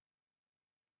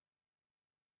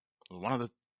 One of the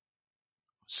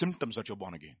symptoms that you're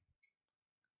born again,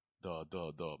 the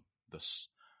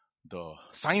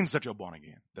signs that you're born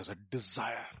again, there's a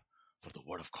desire for the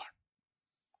word of God.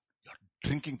 You're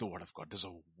drinking the word of God.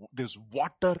 There's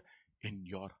water in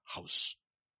your house.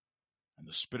 And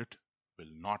the Spirit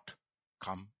will not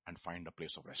come and find a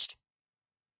place of rest.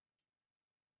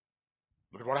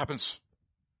 Look at what happens.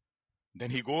 Then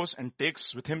he goes and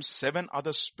takes with him 7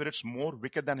 other spirits more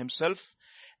wicked than himself,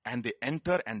 and they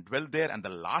enter and dwell there, and the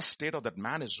last state of that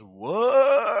man is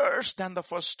worse than the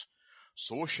first.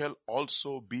 So shall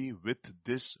also be with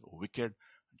this wicked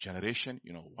generation.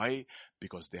 You know why?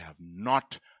 Because they have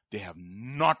not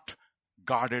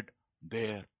guarded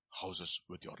their houses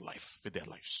with their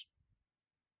lives.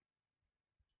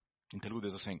 In Telugu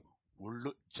there's a saying,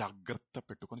 Ullu jagratta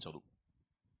pettukoni chadu.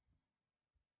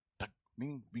 That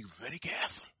means be very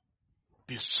careful.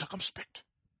 Be circumspect.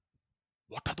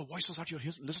 What are the voices that you're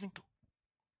listening to?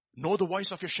 Know the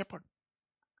voice of your shepherd.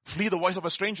 Flee the voice of a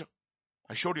stranger.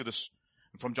 I showed you this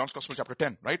from John's Gospel chapter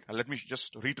 10, right? And let me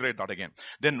just reiterate that again.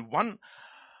 Then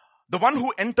the one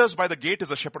who enters by the gate is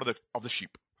the shepherd of the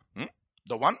sheep.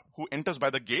 The one who enters by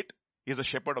the gate is a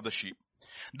shepherd of the sheep.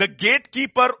 The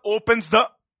gatekeeper opens the...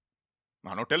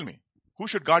 Now tell me, who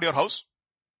should guard your house?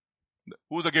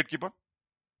 Who is the gatekeeper?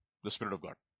 The Spirit of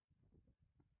God.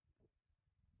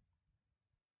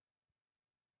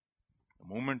 The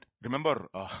moment, remember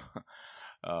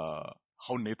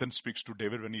how Nathan speaks to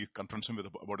David when he confronts him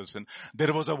about his sin.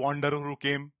 There was a wanderer who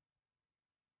came.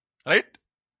 Right?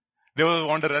 There was a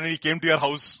wanderer and he came to your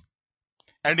house.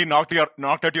 And he knocked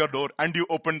at your door and you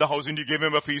opened the house and you gave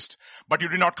him a feast. But you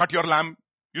did not cut your lamb.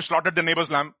 You slaughtered the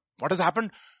neighbor's lamb. What has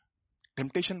happened?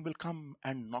 Temptation will come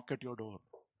and knock at your door.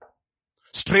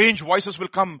 Strange voices will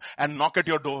come and knock at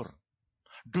your door.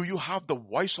 Do you have the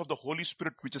voice of the Holy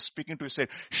Spirit which is speaking to you? Say,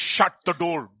 shut the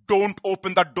door. Don't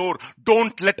open that door.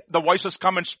 Don't let the voices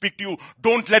come and speak to you.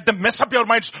 Don't let them mess up your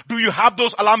minds. Do you have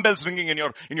those alarm bells ringing in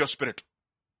your spirit?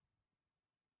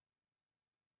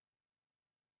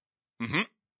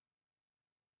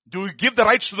 Do you give the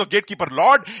rights to the gatekeeper?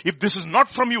 Lord, if this is not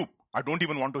from you, I don't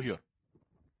even want to hear.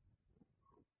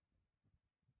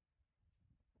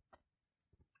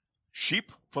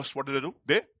 Sheep, first what do?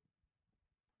 They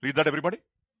read that, everybody.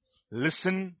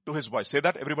 Listen to his voice. Say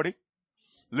that, everybody.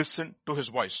 Listen to his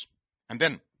voice. And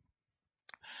then,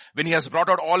 when he has brought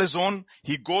out all his own,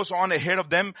 he goes on ahead of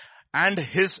them and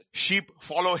his sheep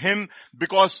follow him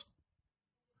because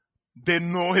they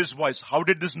know his voice. How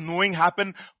did this knowing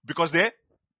happen? Because they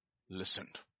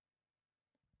listened.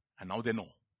 And now they know.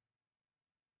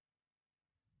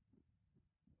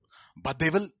 But they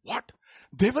will what?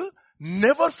 They will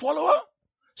never follow a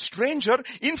stranger.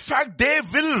 In fact, they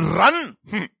will run.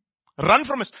 Run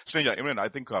from a stranger. I mean, I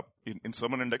think in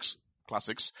Sermon Index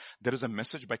Classics, there is a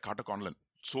message by Carter Conlon.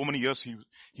 So many years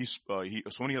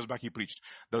so many years back he preached.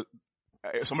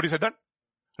 Somebody said that?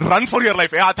 Run for your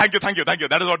life. Yeah, thank you.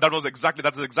 That was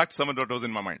the exact sermon that was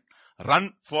in my mind.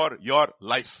 Run for your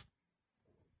life.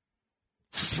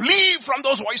 Flee from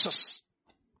those voices.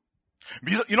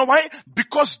 You know why?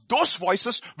 Because those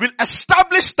voices will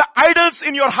establish the idols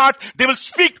in your heart. They will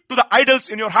speak to the idols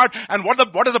in your heart. And what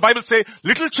does the Bible say?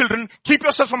 Little children, keep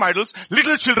yourself from idols.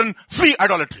 Little children, flee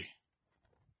idolatry.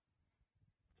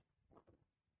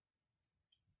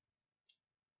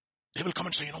 They will come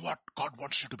and say, you know what? God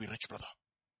wants you to be rich, brother.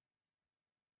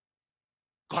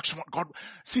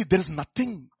 See, there is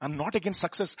nothing. I'm not against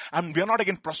success. We are not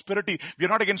against prosperity. We are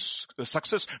not against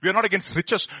success. We are not against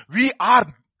riches. We are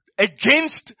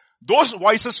against those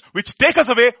voices which take us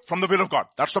away from the will of God.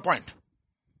 That's the point.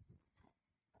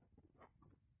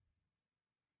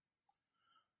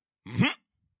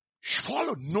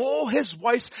 Follow, know his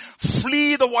voice,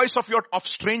 flee the voice of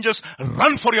strangers,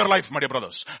 run for your life, my dear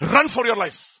brothers. Run for your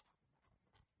life.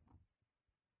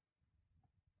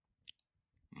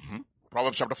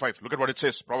 Proverbs chapter 5. Look at what it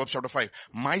says. Proverbs chapter 5.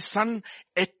 My son,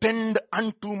 attend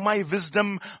unto my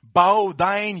wisdom. Bow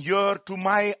thine ear to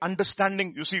my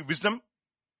understanding. You see, wisdom.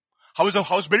 How is a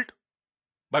house built?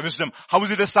 By wisdom. How is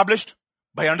it established?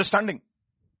 By understanding.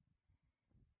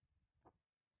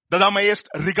 That thou mayest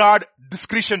regard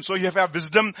discretion. So you have to have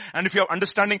wisdom, and if you have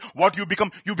understanding, what you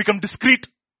become discreet.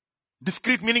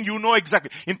 Discreet meaning you know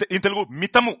exactly. In Telugu,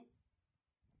 mitamu.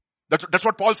 That's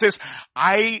what Paul says.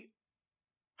 I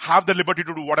have the liberty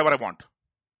to do whatever I want.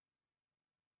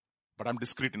 But I'm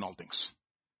discreet in all things.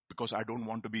 Because I don't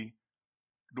want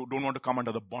to come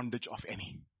under the bondage of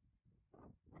any.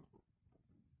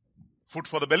 Food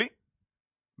for the belly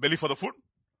for the food.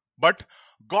 But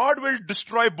God will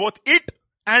destroy both it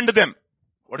and them.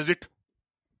 What is it?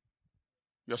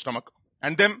 Your stomach.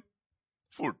 And them,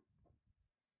 food.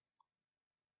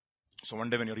 So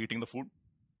one day when you're eating the food,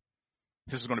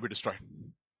 this is going to be destroyed.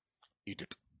 Eat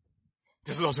it.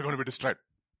 This is also going to be destroyed.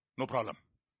 No problem.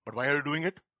 But why are you doing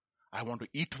it? I want to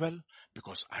eat well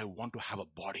because I want to have a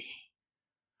body.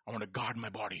 I want to guard my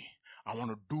body. I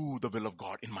want to do the will of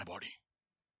God in my body.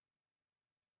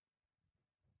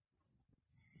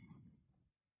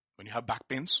 When you have back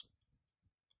pains,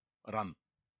 run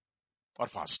or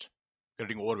fast.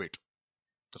 Getting overweight.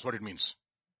 That's what it means.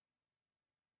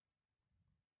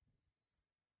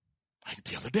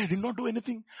 The other day I did not do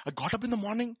anything. I got up in the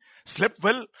morning, slept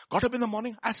well, got up in the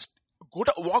morning, I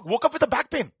woke up with a back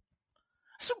pain.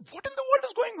 I said, what in the world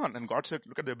is going on? And God said,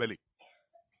 look at their belly.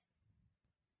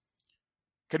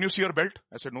 Can you see your belt?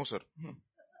 I said, no, sir.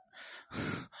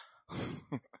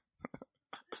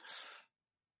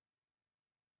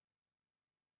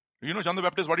 You know John the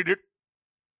Baptist, what he did?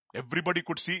 Everybody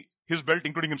could see his belt,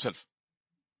 including himself.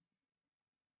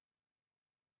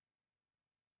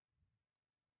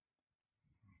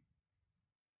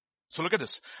 So look at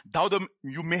this.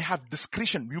 You may have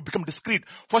discretion. You become discreet.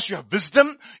 First you have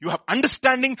wisdom. You have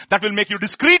understanding that will make you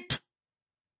discreet.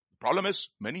 The problem is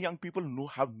many young people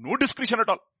have no discretion at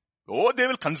all. Oh, they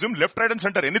will consume left, right and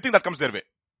center, anything that comes their way.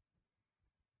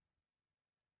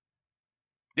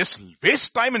 Just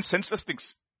waste time in senseless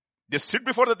things. They sit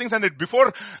before the things and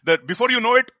before you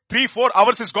know it, 3-4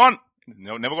 hours is gone.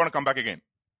 Never going to come back again.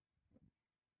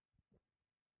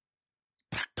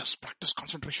 Practice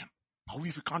concentration. Now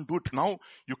if you can't do it now,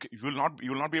 you will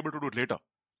not be able to do it later.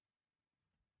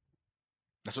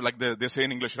 That's like they say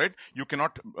in English, right? You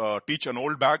cannot teach an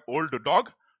old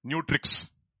dog new tricks.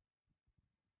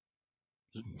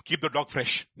 Keep the dog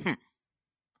fresh.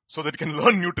 So that it can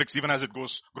learn new tricks even as it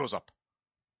grows up.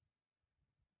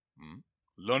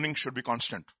 Learning should be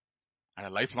constant and a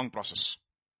lifelong process.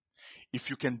 If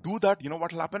you can do that, you know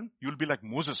what will happen? You'll be like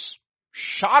Moses.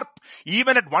 Sharp.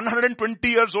 Even at 120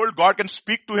 years old, God can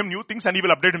speak to him new things and he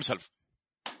will update himself.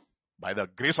 By the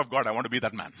grace of God, I want to be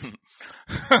that man.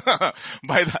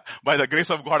 By the grace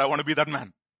of God, I want to be that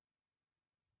man.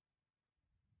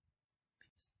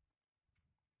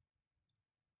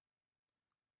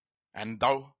 And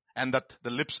that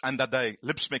thy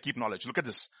lips may keep knowledge. Look at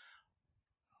this.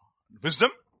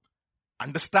 Wisdom,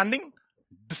 understanding,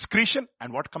 discretion,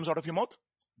 and what comes out of your mouth?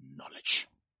 Knowledge.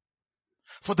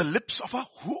 For the lips of a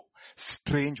who?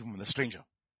 Strange woman, the stranger.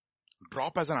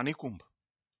 Drop as an honeycomb.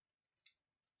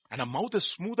 And her mouth is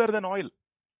smoother than oil.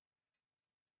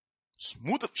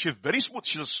 Smooth, she's very smooth.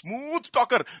 She's a smooth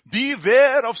talker.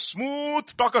 Beware of smooth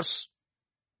talkers.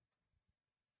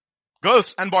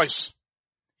 Girls and boys.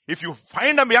 If you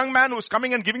find a young man who's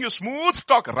coming and giving you smooth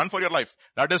talk, run for your life.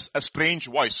 That is a strange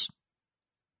voice.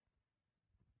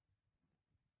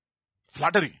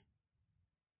 Flattery.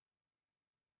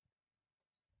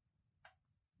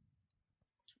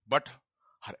 But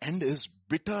her end is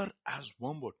bitter as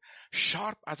wormwood,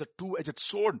 sharp as a two-edged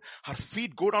sword. Her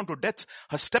feet go down to death.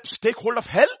 Her steps take hold of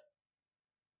hell.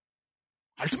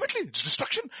 Ultimately, it's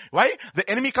destruction. Why? The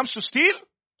enemy comes to steal,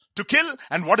 to kill,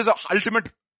 and what is the ultimate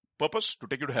purpose? To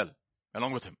take you to hell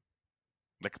along with him.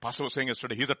 Like Pastor was saying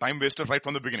yesterday, he's a time waster right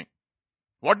from the beginning.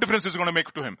 What difference is it going to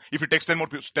make to him if he takes 10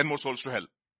 more souls to hell?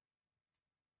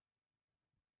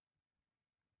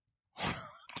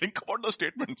 Think about those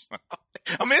statements.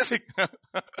 Amazing.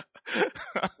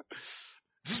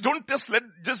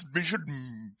 We should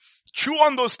chew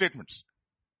on those statements.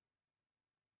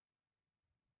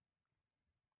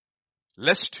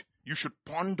 Lest you should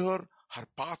ponder her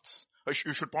paths.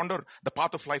 You should ponder the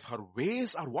path of life. Her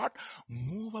ways are what?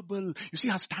 Movable. You see,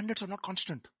 her standards are not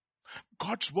constant.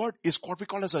 God's word is what we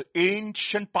call as an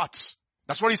ancient paths.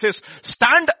 That's what he says.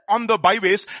 Stand on the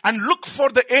byways and look for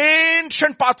the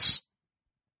ancient paths.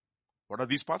 What are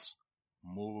these paths?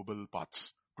 Movable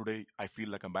paths. Today I feel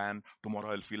like a man.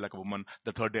 Tomorrow I'll feel like a woman.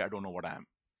 The third day I don't know what I am.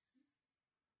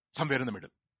 Somewhere in the middle.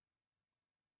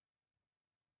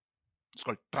 It's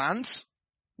called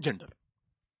transgender.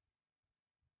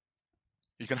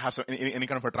 You can have any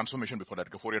kind of a transformation before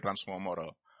that. A Fourier transform or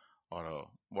a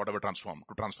whatever transform.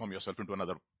 To transform yourself into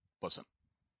another person.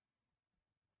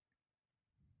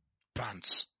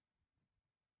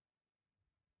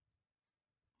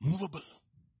 Movable.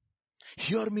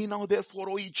 Hear me now therefore,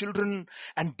 O ye children,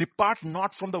 and depart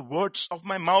not from the words of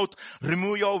my mouth.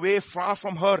 Remove your way far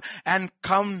from her, and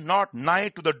come not nigh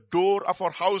to the door of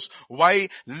her house. Why?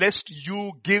 Lest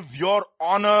you give your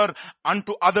honor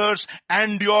unto others,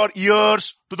 and your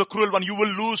ears to the cruel one. You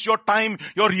will lose your time,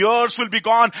 your years will be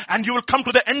gone, and you will come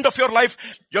to the end of your life.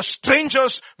 Your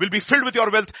strangers will be filled with your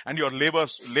wealth, and your labor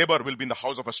will be in the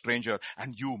house of a stranger,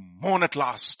 and you mourn at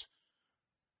last.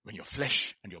 When your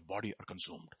flesh and your body are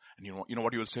consumed. And you know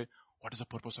what you will say? What is the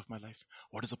purpose of my life?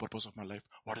 What is the purpose of my life?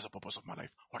 What is the purpose of my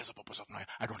life? What is the purpose of my life?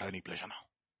 I don't have any pleasure now.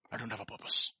 I don't have a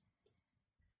purpose.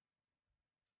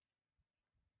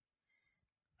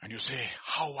 And you say,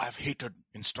 how I have hated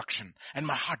instruction and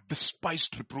my heart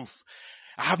despised reproof.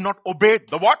 I have not obeyed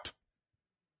the what?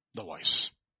 The voice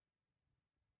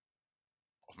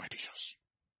of my teachers,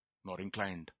 nor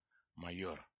inclined my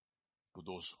ear to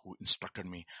those who instructed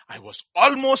me. I was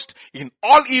almost in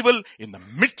all evil in the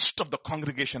midst of the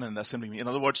congregation and the assembly. In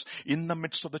other words, in the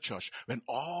midst of the church, when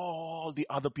all the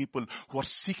other people who are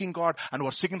seeking God and who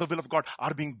are seeking the will of God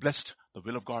are being blessed, the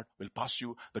will of God will pass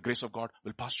you, the grace of God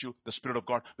will pass you, the Spirit of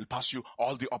God will pass you,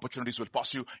 all the opportunities will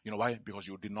pass you. You know why? Because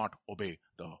you did not obey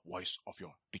the voice of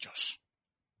your teachers.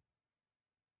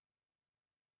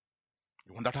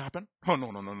 You want that to happen? Oh,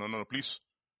 no, please.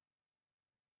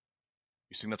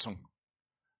 You sing that song.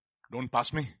 Don't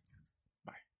pass me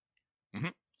by.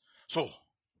 So,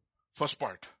 first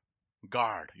part,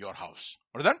 guard your house.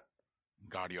 What is that?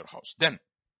 Guard your house. Then,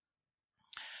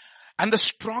 And the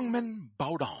strong men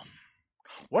bow down.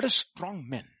 What is strong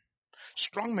men?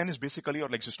 Strong men is basically your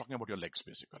legs. It's talking about your legs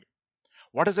basically.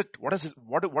 What is it?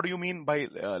 What do you mean by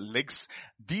legs?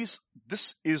 This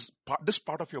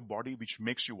part of your body which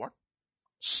makes you what?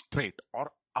 Straight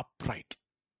or upright.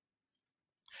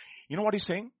 You know what he's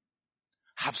saying?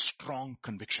 Have strong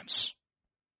convictions.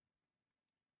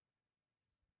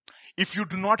 If you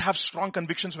do not have strong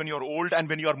convictions when you're old and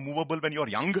when you are movable when you're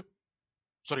young,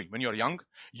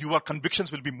 your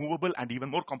convictions will be movable and even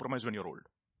more compromised when you're old.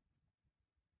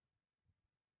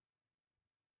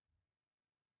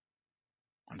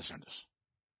 Understand this.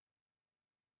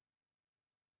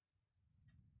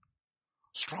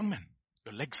 Strong men,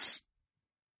 your legs.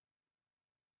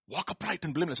 Walk upright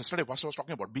and blameless. Yesterday, Pastor was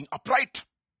talking about being upright.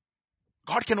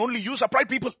 God can only use upright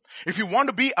people. If you want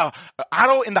to be a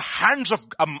arrow in the hands of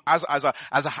as a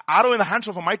arrow in the hands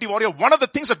of a mighty warrior, one of the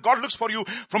things that God looks for you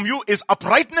from you is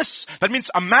uprightness. That means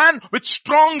a man with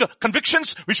strong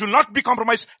convictions, which will not be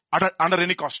compromised under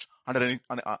any cost, under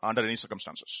any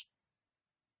circumstances.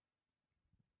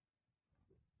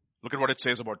 Look at what it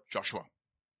says about Joshua.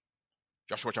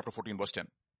 Joshua chapter 14 verse 10.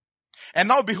 And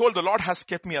now behold, the Lord has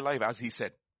kept me alive, as he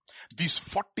said, these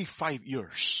 45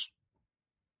 years.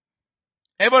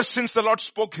 Ever since the Lord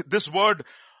spoke this word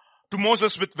to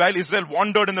Moses while Israel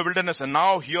wandered in the wilderness, and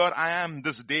now here I am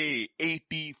this day,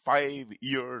 85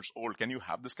 years old. Can you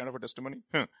have this kind of a testimony?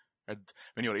 When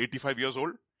you're 85 years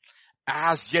old?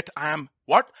 As yet I am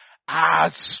what?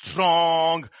 As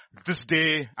strong this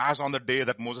day as on the day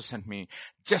that Moses sent me.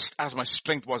 Just as my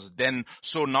strength was then,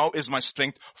 so now is my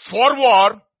strength for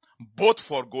war, both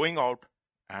for going out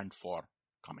and for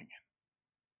coming in.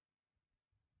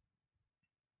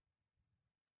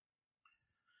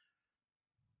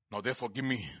 Now therefore give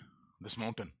me this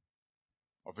mountain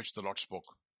of which the Lord spoke.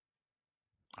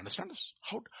 Understand this?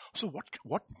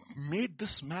 What made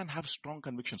this man have strong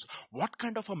convictions? What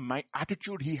kind of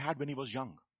attitude he had when he was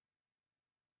young?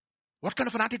 What kind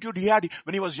of an attitude he had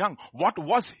when he was young? What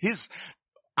was his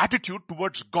attitude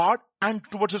towards God and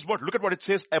towards his word? Look at what it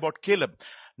says about Caleb.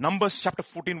 Numbers chapter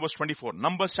 14 verse 24.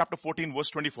 Numbers chapter 14 verse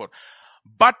 24.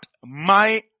 But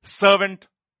my servant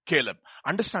Caleb.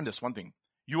 Understand this one thing.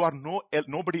 You are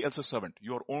nobody else's servant.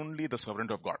 You are only the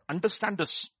servant of God. Understand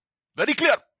this. Very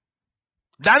clear.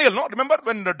 Daniel, no? Remember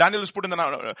when Daniel is put in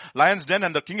the lion's den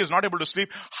and the king is not able to sleep?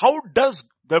 How does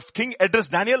the king address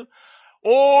Daniel?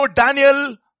 Oh,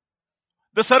 Daniel,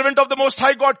 the servant of the Most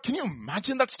High God. Can you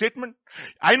imagine that statement?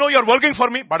 I know you're working for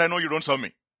me, but I know you don't serve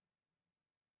me.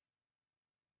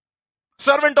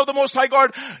 Servant of the Most High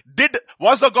God,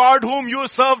 was the God whom you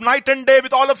serve night and day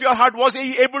with all of your heart, was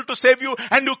he able to save you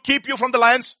and to keep you from the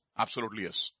lions? Absolutely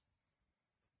yes.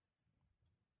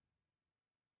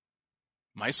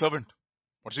 My servant.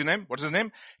 What's his name? What's his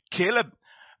name? Caleb.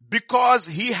 Because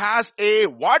he has a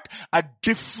what? A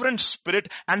different spirit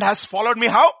and has followed me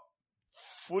how?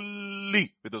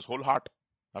 Fully with his whole heart.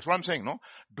 That's what I'm saying, no?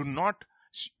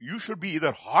 You should be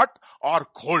either hot or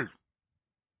cold.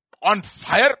 On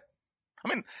fire. I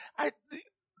mean,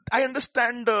 I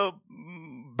understand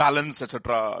balance,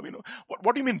 etc.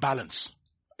 What do you mean balance?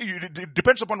 It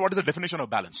depends upon what is the definition of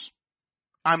balance.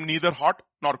 I'm neither hot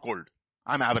nor cold.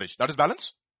 I'm average. That is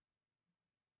balance?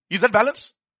 Is that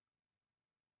balance?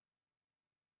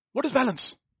 What is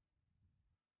balance?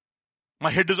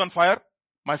 My head is on fire.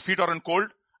 My feet are on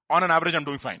cold. On an average, I'm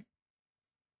doing fine.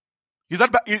 Is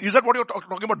that what you're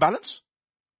talking about balance?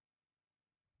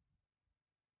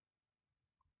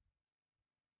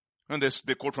 And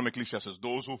they quote from Ecclesiastes,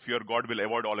 those who fear God will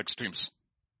avoid all extremes.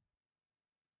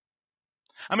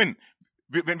 I mean,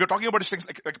 when we're talking about these things,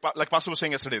 like Pastor was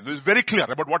saying yesterday, it's very clear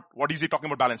about what is he talking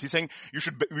about balance. He's saying we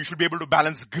should be able to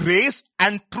balance grace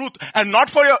and truth, and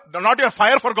not your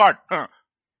fire for God.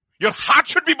 Your heart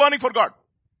should be burning for God.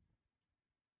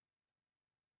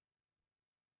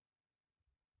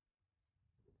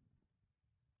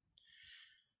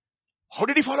 How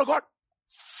did he follow God?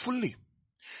 Fully.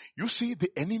 You see, the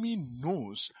enemy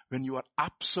knows when you are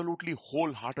absolutely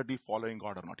wholeheartedly following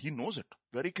God or not. He knows it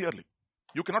very clearly.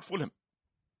 You cannot fool him.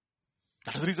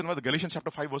 That is the reason why the Galatians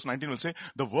chapter 5 verse 19 will say,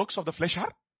 the works of the flesh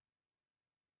are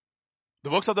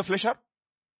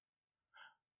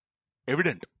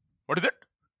evident. What is it?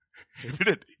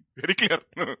 Evident. Very clear.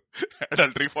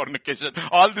 Adultery, fornication,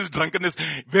 all this drunkenness.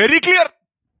 Very clear.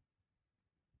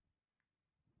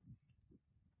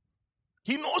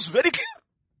 He knows very clear.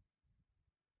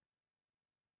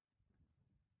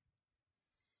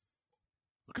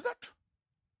 Look at that.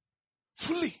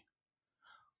 Fully.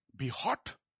 Be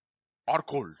hot or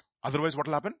cold. Otherwise what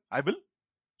will happen? I will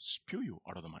spew you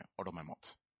out of my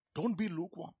mouth. Don't be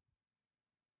lukewarm.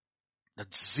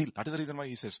 That zeal. That is the reason why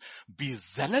he says, be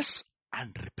zealous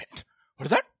and repent. What is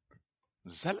that?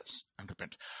 Zealous and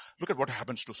repent. Look at what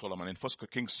happens to Solomon in 1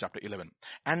 Kings chapter 11.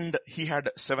 And he had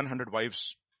 700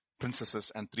 wives,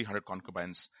 princesses, and 300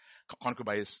 concubines,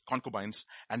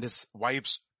 and his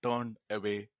wives turned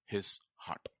away his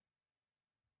heart.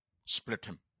 Split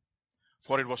him.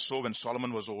 For it was so when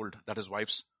Solomon was old that his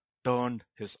wives turned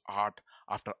his heart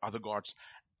after other gods,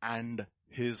 and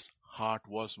his heart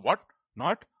was what?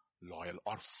 Not loyal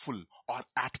or full or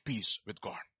at peace with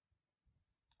God,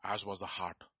 as was the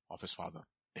heart of his father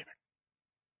David.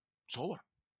 It's over.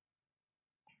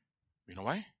 You know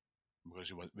why?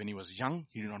 Because when he was young,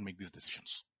 he did not make these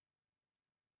decisions.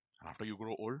 And after you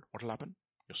grow old, what will happen?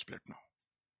 You're split now.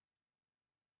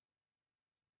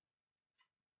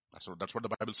 That's what the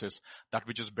Bible says. That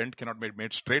which is bent cannot be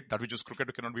made straight. That which is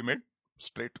crooked cannot be made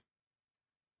straight.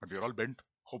 But we are all bent.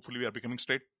 Hopefully we are becoming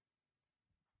straight.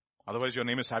 Otherwise your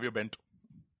name is Savio Bent.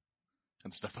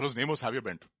 And the fellow's name was Savio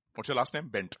Bent. What's your last name?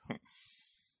 Bent.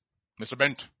 Mr.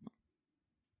 Bent.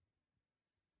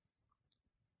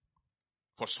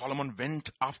 For Solomon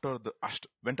went after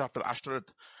Ashtoreth,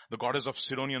 the goddess of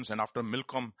Sidonians, and after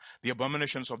Milcom, the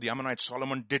abominations of the Ammonites.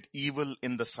 Solomon did evil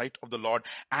in the sight of the Lord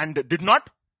and did not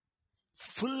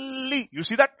fully, you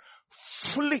see that?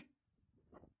 Fully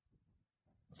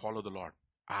follow the Lord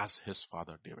as his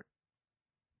father David.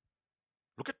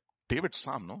 Look at David's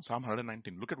Psalm, no? Psalm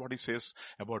 119. Look at what he says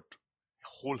about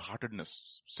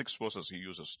wholeheartedness. 6 verses he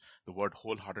uses. The word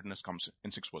wholeheartedness comes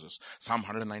in 6 verses. Psalm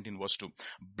 119 verse 2.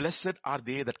 Blessed are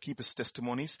they that keep his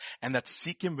testimonies and that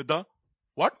seek him with the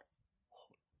what?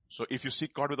 So if you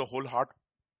seek God with a whole heart,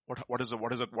 what is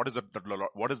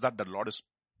that the Lord is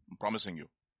promising you?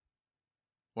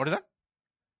 What is that?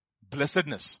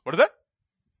 Blessedness. What is that?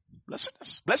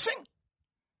 Blessedness. Blessing.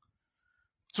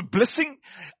 So blessing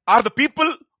are the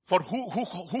people for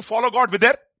who follow God with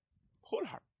their whole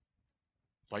heart.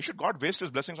 Why should God waste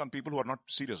his blessings on people who are not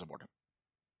serious about him?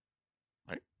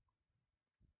 Right?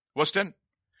 Verse 10.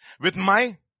 With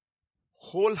my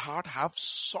whole heart have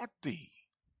sought thee.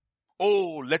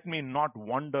 Oh, let me not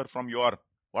wander from your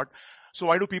what? So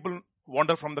why do people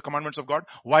wander from the commandments of God?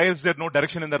 Why is there no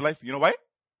direction in their life? You know why?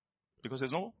 Because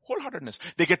there's no wholeheartedness.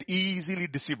 They get easily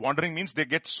deceived. Wandering means they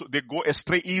go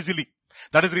astray easily.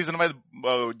 That is the reason why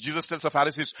Jesus tells the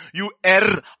Pharisees, you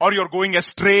err or you're going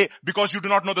astray because you do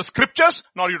not know the scriptures,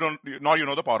 nor you know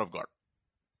the power of God.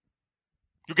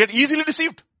 You get easily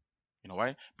deceived. You know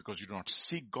why? Because you do not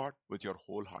seek God with your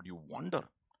whole heart. You wander.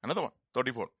 Another one,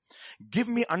 34. Give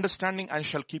me understanding, I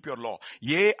shall keep your law.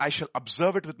 Yea, I shall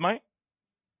observe it with my.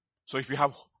 So if you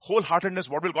have wholeheartedness,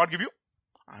 what will God give you?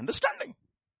 Understanding.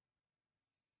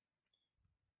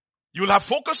 You will have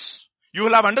focus. You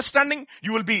will have understanding.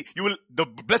 The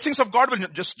blessings of God will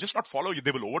just not follow you.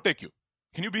 They will overtake you.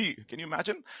 Can you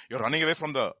imagine? You're running away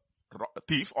from the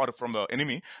thief or from the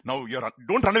enemy. Now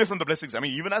don't run away from the blessings. I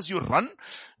mean, even as you run,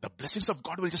 the blessings of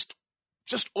God will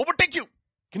just overtake you.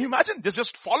 Can you imagine?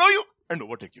 Just follow you and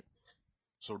overtake you.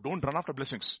 So don't run after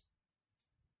blessings.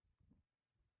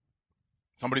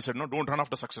 Somebody said, no, don't run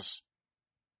after success.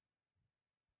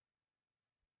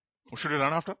 What should you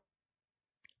run after?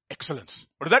 Excellence.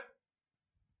 What is that?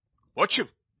 Virtue.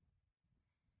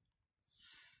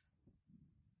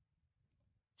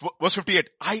 Verse 58.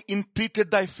 I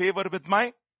entreated thy favor with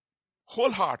my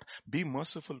whole heart. Be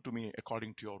merciful to me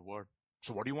according to your word.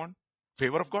 So what do you want?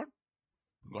 Favor of God?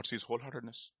 God sees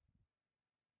wholeheartedness.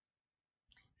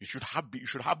 You should have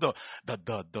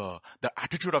the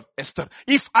attitude of Esther.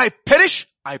 If I perish,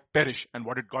 I perish. And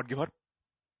what did God give her?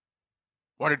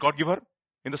 What did God give her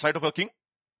in the sight of her king?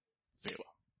 Favor.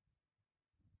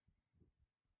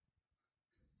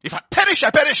 If I perish,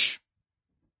 I perish.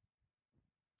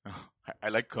 I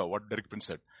like what Derek Prince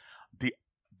said.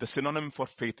 The synonym for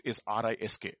faith is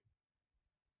R-I-S-K.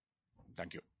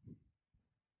 Thank you.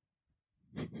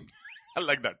 I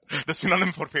like that. The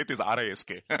synonym for faith is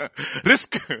R-I-S-K.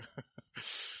 Risk.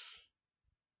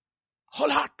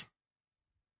 Whole heart.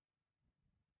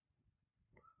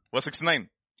 Verse 69.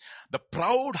 The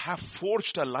proud have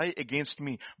forged a lie against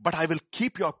me, but I will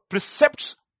keep your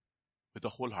precepts with the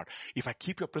whole heart. If I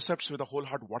keep your precepts with the whole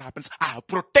heart, what happens? I have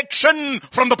protection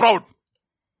from the proud.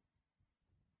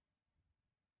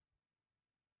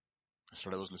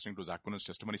 Yesterday I was listening to Zach Punn's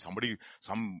testimony.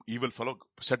 Some evil fellow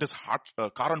set his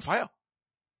car on fire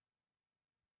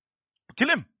to kill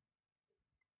him.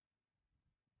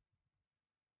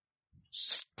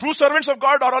 True servants of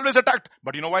God are always attacked.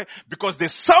 But you know why? Because they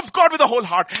serve God with the whole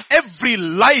heart. Every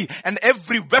lie and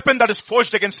every weapon that is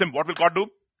forged against him, what will God do?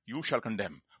 You shall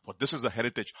condemn. For this is the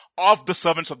heritage of the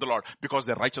servants of the Lord, because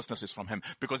their righteousness is from him,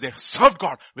 because they serve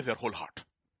God with their whole heart.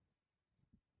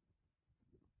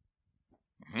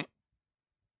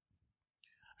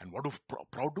 And what do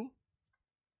proud do?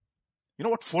 You know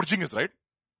what forging is, right?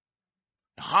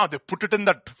 They put it in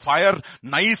that fire,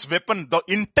 nice weapon. The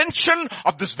intention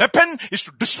of this weapon is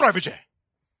to destroy Vijay.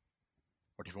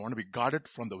 But if you want to be guarded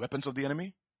from the weapons of the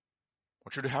enemy,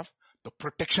 what should you have? The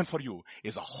protection for you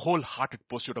is a wholehearted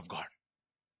pursuit of God.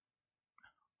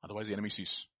 Otherwise the enemy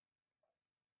sees.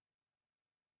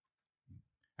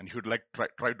 And if you'd like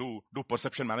try to do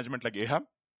perception management like Ahab,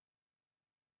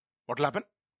 what will happen?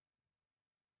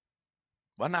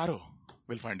 One arrow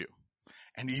will find you.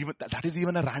 And even that is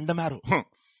even a random arrow.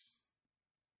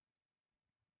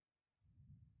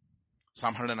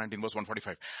 Psalm 119 verse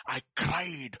 145. I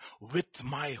cried with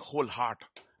my whole heart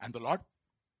and the Lord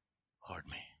heard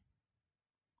me.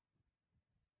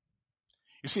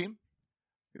 You see,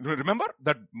 remember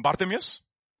that Bartimaeus?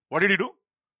 What did he do?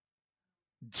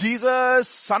 Jesus,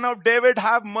 son of David,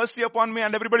 have mercy upon me.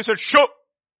 And everybody said, sure.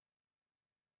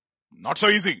 Not so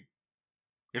easy.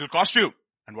 It'll cost you.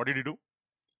 And what did he do?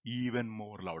 Even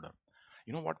more louder.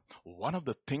 You know what? One of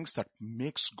the things that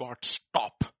makes God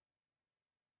stop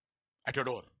at your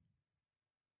door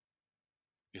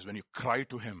is when you cry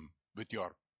to him with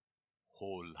your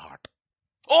whole heart.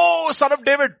 Oh, son of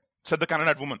David, said the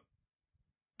Canaanite woman.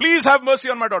 Please have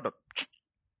mercy on my daughter.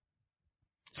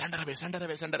 Send her away, send her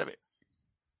away, send her away.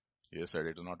 He said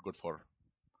it is not good for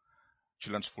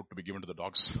children's food to be given to the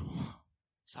dogs.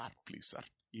 Sir, please, sir.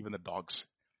 Even the dogs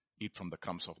eat from the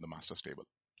crumbs of the master's table.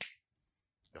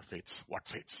 Your faiths. What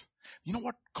faiths? You know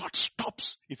what? God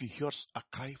stops if he hears a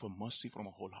cry for mercy from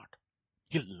a whole heart.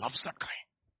 He loves that cry.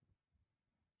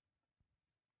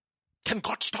 Can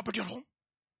God stop at your home?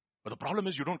 But the problem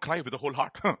is you don't cry with the whole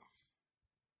heart.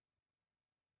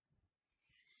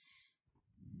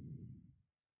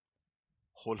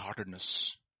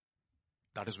 Wholeheartedness.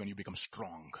 That is when you become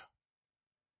strong.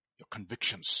 Your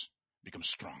convictions become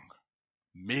strong.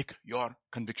 Make your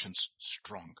convictions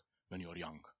strong when you're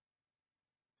young.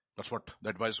 That's what the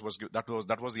advice was. That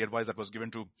was the advice that was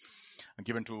given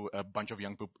to a bunch of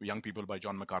young people by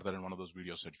John MacArthur in one of those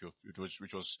videos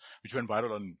which went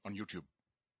viral on YouTube.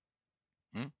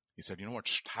 He said, you know what?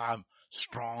 Have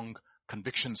strong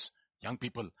convictions. Young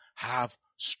people, have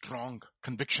strong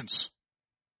convictions.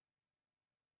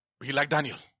 Be like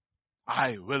Daniel.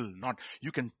 I will not.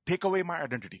 You can take away my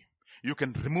identity. You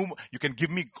can give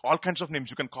me all kinds of names.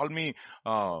 You can call me,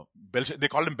 they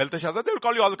call him Belteshazzar. They will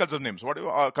call you all kinds of names. What,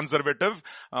 conservative,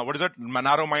 what is that?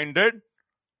 Narrow-minded,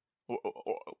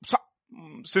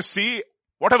 sissy,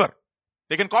 whatever.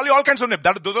 They can call you all kinds of names.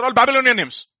 Those are all Babylonian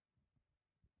names.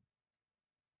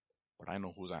 But I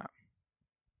know whose I am.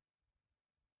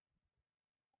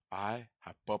 I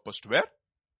have purposed where?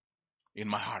 In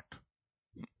my heart.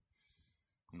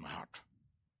 In my heart.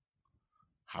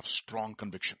 Have strong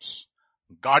convictions.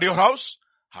 Guard your house.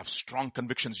 Have strong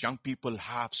convictions. Young people,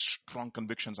 have strong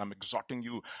convictions. I'm exhorting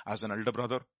you as an elder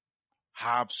brother.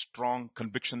 Have strong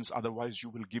convictions. Otherwise you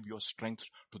will give your strength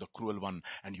to the cruel one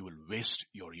and you will waste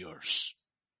your years.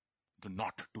 Do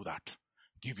not do that.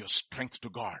 Give your strength to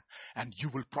God and you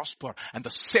will prosper. And the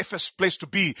safest place to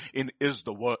be in is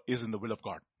in the will of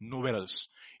God. Nowhere else.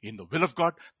 In the will of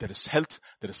God, there is health,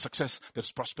 there is success, there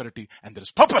is prosperity, and there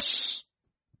is purpose.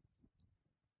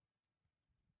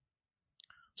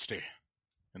 Stay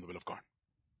in the will of God.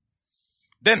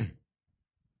 Then,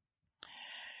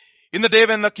 in the day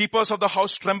when the keepers of the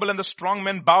house tremble and the strong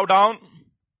men bow down,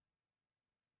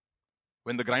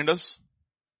 when the grinders,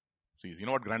 see, you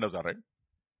know what grinders are, right?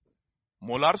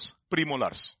 Molars,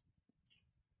 premolars.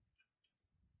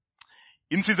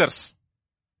 Incisors.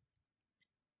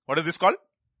 What is this called?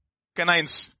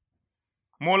 Canines.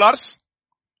 Molars,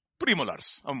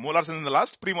 premolars. Molars is in the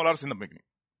last, premolars in the beginning.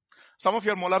 Some of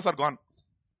your molars are gone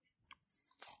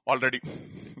already.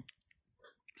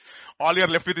 All you're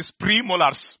left with is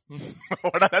premolars.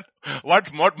 What are that?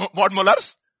 What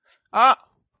molars?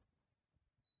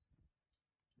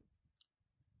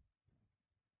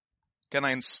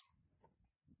 Canines.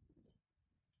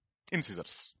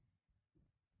 Incisors.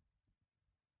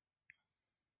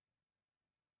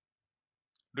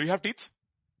 Do you have teeth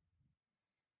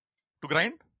to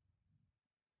grind?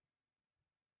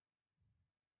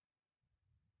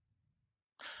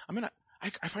 I mean,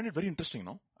 I find it very interesting,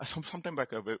 no? Some time back,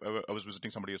 I was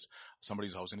visiting somebody's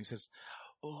house and he says,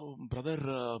 oh,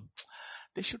 brother,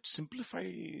 they should simplify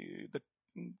the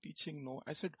teaching, no?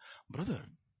 I said, brother,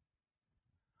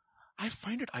 I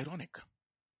find it ironic.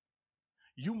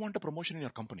 You want a promotion in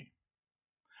your company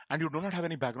and you do not have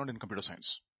any background in computer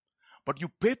science. But you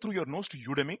pay through your nose to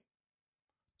Udemy,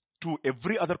 to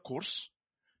every other course.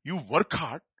 You work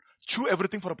hard, chew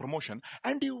everything for a promotion,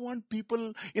 and you want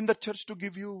people in the church to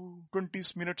give you 20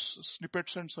 minutes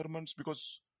snippets and sermons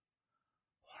because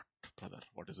brother?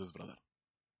 What is this, brother?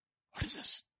 What is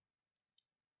this?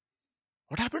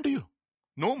 What happened to you?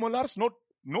 No molars,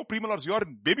 no premolars. You are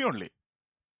baby only.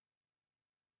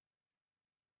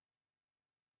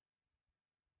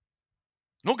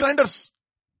 No grinders.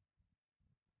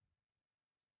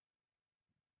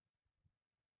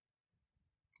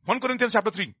 1 Corinthians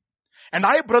chapter 3. And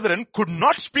I, brethren, could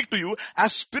not speak to you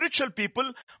as spiritual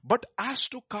people, but as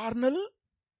to carnal.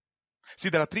 See,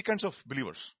 there are three kinds of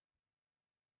believers.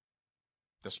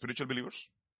 There are spiritual believers.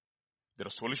 There are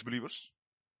soulish believers.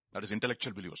 That is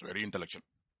intellectual believers, very intellectual.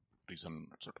 Reason,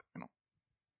 etc.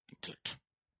 Intellect.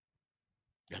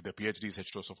 They have their PhDs,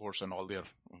 H2SO4s, and all their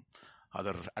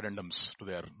other addendums to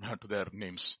their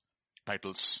names,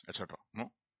 titles, etc.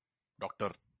 No?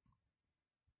 Doctor,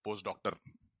 postdoctor,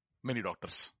 many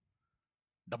doctors,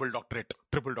 double doctorate,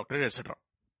 triple doctorate, etc.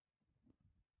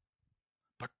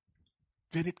 But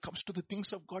when it comes to the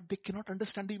things of God, they cannot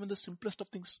understand even the simplest of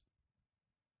things.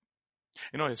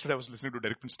 Yesterday I was listening to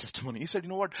Derek Prince's testimony. He said,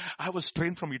 I was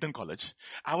trained from Eton College.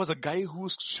 I was a guy who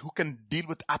can deal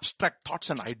with abstract thoughts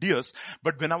and ideas.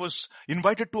 But when I was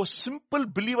invited to a simple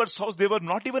believer's house, they were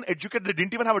not even educated. They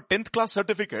didn't even have a 10th class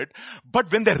certificate. But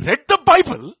when they read the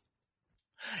Bible,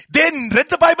 they read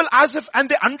the Bible as if, and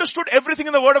they understood everything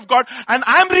in the Word of God. And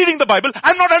I'm reading the Bible.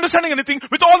 I'm not understanding anything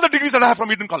with all the degrees that I have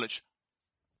from Eton College.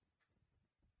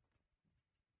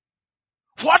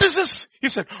 What is this? He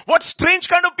said, what strange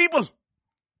kind of people?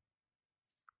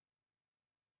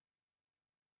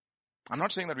 I'm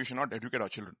not saying that we should not educate our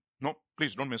children. No,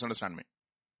 please don't misunderstand me.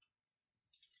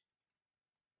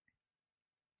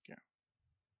 Okay.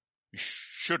 We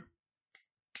should.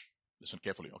 Listen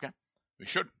carefully, okay? We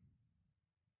should.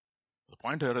 The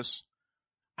point here is,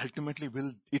 ultimately,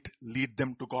 will it lead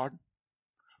them to God?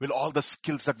 Will all the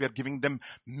skills that we are giving them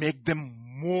make them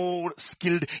more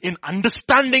skilled in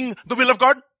understanding the will of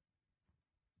God?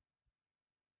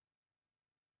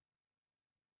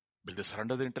 Will they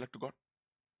surrender their intellect to God?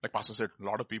 Like Pastor said, a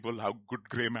lot of people have good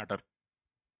gray matter.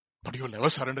 But you will never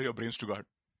surrender your brains to God.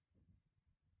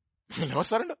 You will never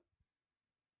surrender.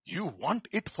 You want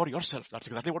it for yourself. That's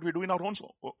exactly what we do in our homes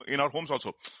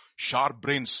also. Sharp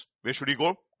brains. Where should he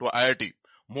go? To IIT.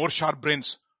 More sharp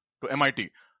brains to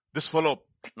MIT. This fellow,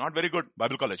 not very good,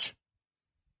 Bible college.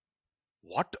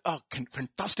 What a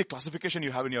fantastic classification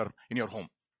you have in your home.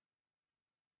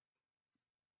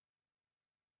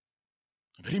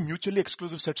 Very mutually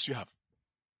exclusive sets you have.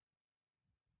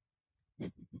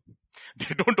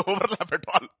 They don't overlap at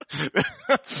all.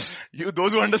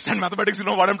 Those who understand mathematics, you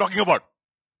know what I'm talking about.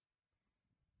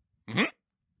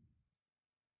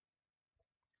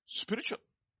 Spiritual.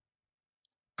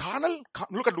 Carnal.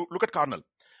 Look at carnal.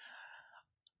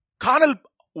 Carnal,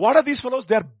 what are these fellows?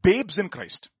 They are babes in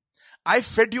Christ. I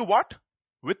fed you what?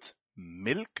 With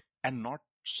milk and not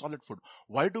solid food.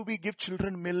 Why do we give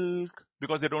children milk?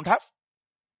 Because they don't have?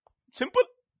 Simple.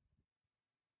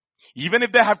 Even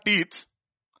if they have teeth,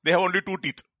 they have only 2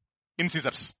 teeth.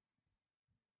 Incisors.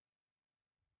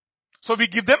 So we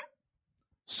give them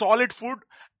solid food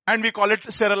and we call it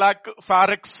Cerelac,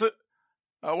 Farex.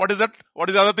 What is that? What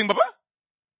is the other thing, Baba?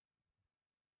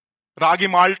 Ragi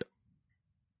malt.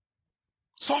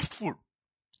 Soft food.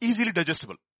 Easily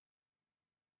digestible.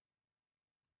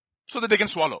 So that they can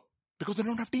swallow. Because they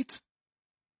don't have teeth.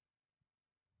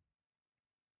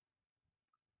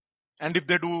 And if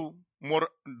they do more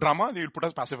drama, they will put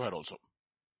as pacifier also.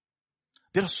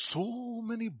 There are so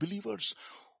many believers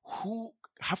who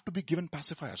have to be given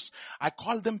pacifiers. I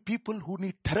call them people who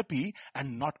need therapy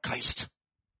and not Christ.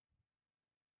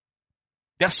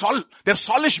 They're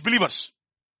soulish believers.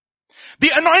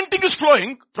 The anointing is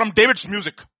flowing from David's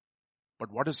music.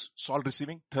 But what is Saul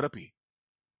receiving? Therapy.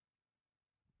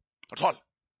 That's all.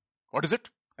 What is it?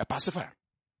 A pacifier.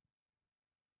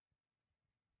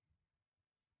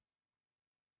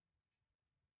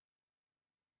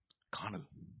 Carnal.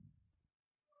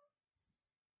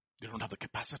 They don't have the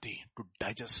capacity to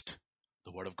digest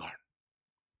the word of God.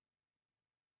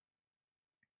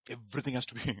 Everything has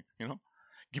to be,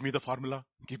 give me the formula,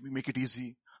 make it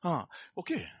easy.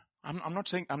 Okay. I'm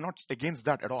not against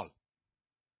that at all.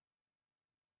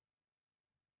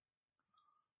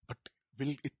 But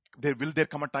will there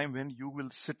come a time when you will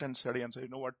sit and study and say, you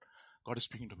know what? God is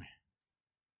speaking to me.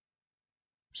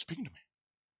 Speaking to me.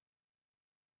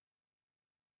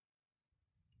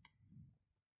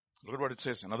 Look at what it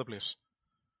says, another place.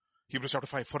 Hebrews chapter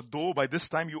 5. For though by this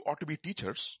time you ought to be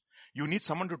teachers, you need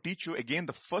someone to teach you again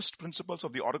the first principles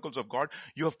of the oracles of God.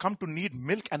 You have come to need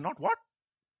milk and not what?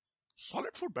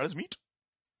 Solid food. That is meat.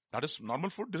 That is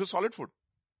normal food. This is solid food.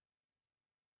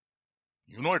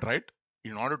 You know it, right?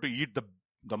 In order to eat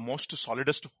the most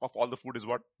solidest of all the food is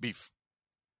what? Beef.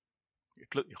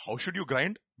 How should you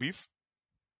grind beef?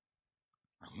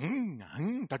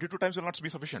 32 times will not be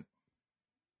sufficient.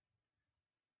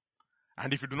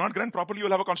 And if you do not grind properly, you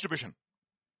will have a constipation.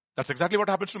 That's exactly what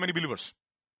happens to many believers.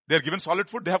 They are given solid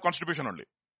food, they have constipation only.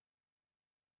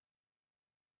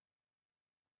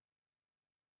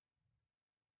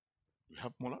 You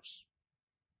have molars.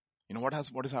 You know what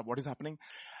is happening?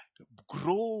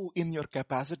 Grow in your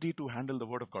capacity to handle the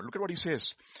word of God. Look at what he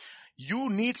says. You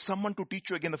need someone to teach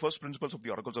you again the first principles of the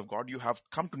oracles of God. You have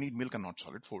come to need milk and not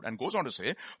solid food. And goes on to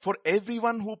say, for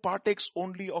everyone who partakes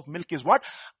only of milk is what?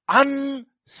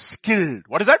 Unskilled.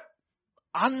 What is that?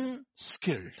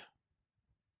 Unskilled.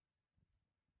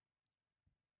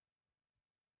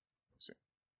 See.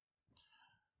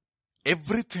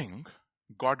 Everything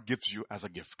God gives you as a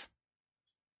gift.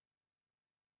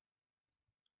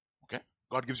 Okay?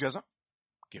 God gives you as a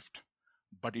gift.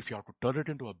 But if you have to turn it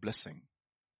into a blessing,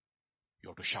 you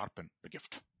have to sharpen the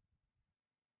gift.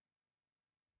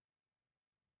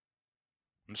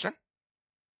 Understand?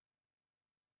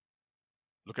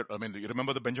 You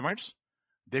remember the Benjamites?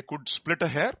 They could split a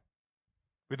hair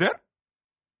with their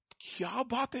kya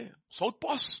baat hai?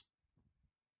 Southpaws.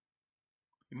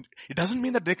 It doesn't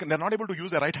mean that they're not able to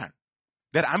use their right hand.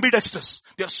 They're ambidextrous.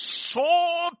 They're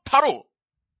so thorough.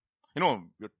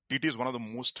 Your TT is one of the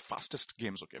most fastest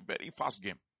games, okay? Very fast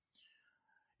game.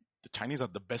 The Chinese are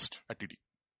the best at TT.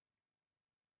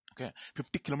 Okay.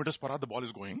 50 kilometers per hour the ball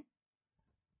is going.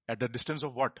 At the distance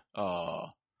of what?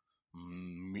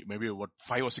 Maybe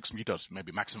 5 or 6 meters,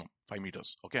 maybe maximum 5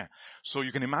 meters. Okay. So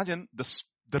you can imagine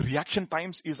the reaction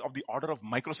times is of the order of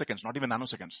microseconds, not even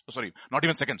nanoseconds. Sorry, not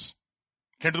even seconds.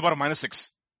 10 to the power minus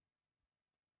 6.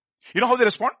 You know how they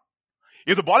respond?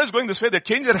 If the ball is going this way, they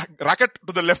change their racket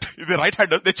to the left. If they're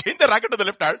right-handers, they change their racket to the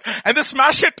left hand and they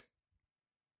smash it.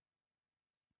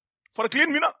 For a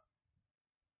clean winner.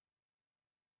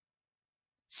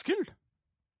 Skilled.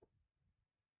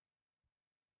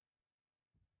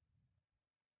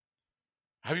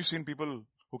 Have you seen people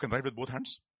who can write with both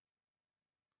hands?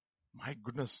 My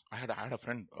goodness. I had a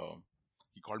friend,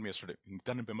 he called me yesterday,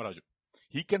 Nityan Pemmaraju.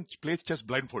 He can play chess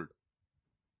blindfold.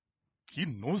 He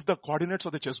knows the coordinates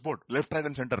of the chessboard, left, right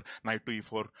and center, knight to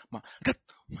e4. My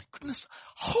goodness,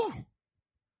 how?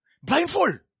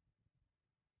 Blindfold.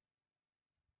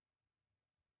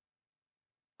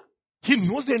 He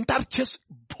knows the entire chess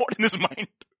board in his mind.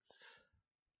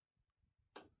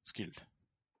 Skilled.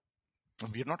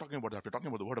 And we are not talking about that. We're talking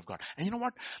about the word of God. And you know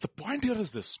what? The point here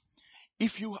is this.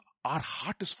 If our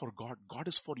heart is for God, God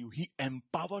is for you. He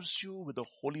empowers you with the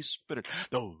Holy Spirit.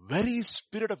 The very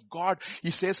Spirit of God.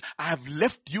 He says, I have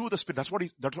left you the Spirit. That's what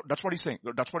he's saying.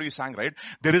 That's what he sang, right?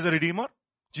 There is a Redeemer,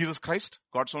 Jesus Christ,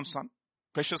 God's own Son,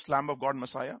 precious Lamb of God,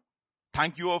 Messiah.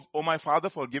 Thank you, O my Father,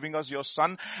 for giving us your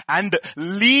Son and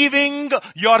leaving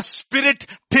your Spirit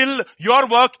till your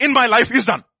work in my life is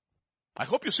done. I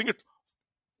hope you sing it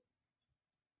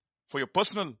for your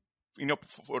personal,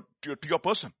 to your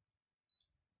person.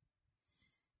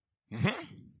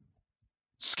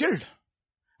 Skilled.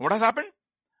 What has happened?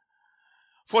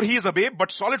 For he is a babe,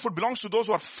 but solid food belongs to those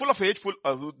who are full of age,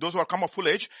 those who are come of full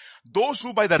age, those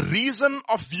who by the reason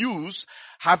of use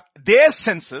have their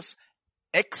senses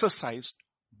exercised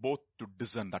both to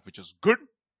discern that which is good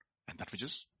and that which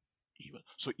is evil.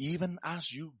 So even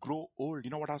as you grow old,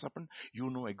 you know what has happened? You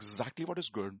know exactly what is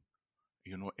good.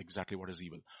 You know exactly what is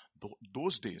evil.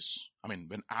 Those days,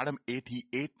 when Adam ate, he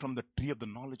ate from the tree of the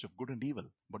knowledge of good and evil.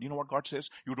 But you know what God says?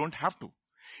 You don't have to.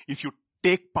 If you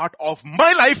take part of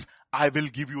my life, I will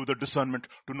give you the discernment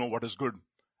to know what is good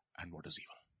and what is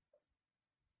evil.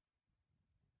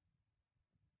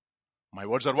 My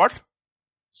words are what?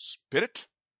 Spirit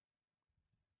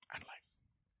and life.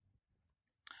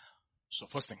 So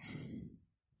first thing,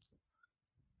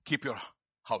 keep your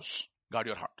house, guard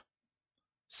your heart.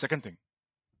 Second thing,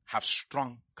 have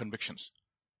strong convictions.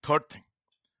 Third thing,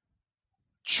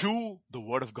 chew the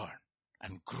word of God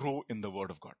and grow in the word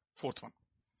of God. Fourth one.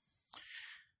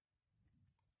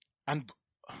 And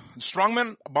strong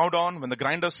men bow down when the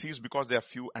grinder cease because they are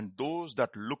few, and those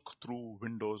that look through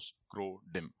windows grow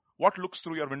dim. What looks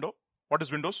through your window? What is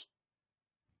windows?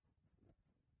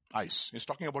 Eyes. He's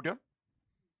talking about your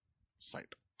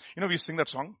sight. We sing that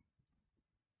song,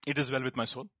 It Is Well With My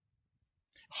Soul.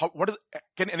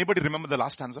 Can anybody remember the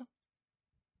last stanza?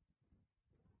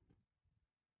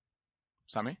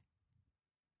 Sami?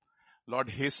 Lord,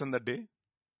 hasten the day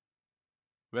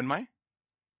when my...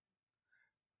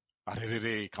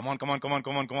 Come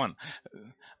on.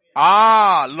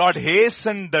 Lord,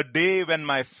 hasten the day when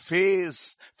my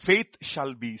faith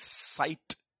shall be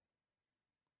sight.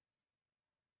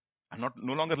 I'm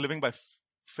no longer living by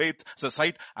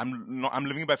sight. I'm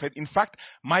living by faith. In fact,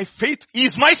 my faith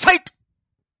is my sight.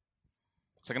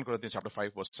 2 Corinthians chapter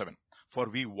 5 verse 7. For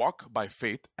we walk by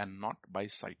faith and not by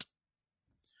sight.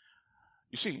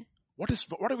 You see, what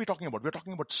are we talking about? We're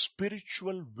talking about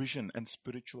spiritual vision and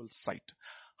spiritual sight.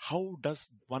 How does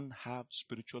one have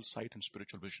spiritual sight and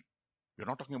spiritual vision? We're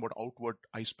not talking about outward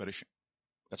eyes perishing.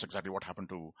 That's exactly what happened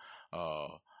to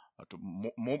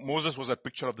Moses. Was a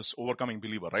picture of this overcoming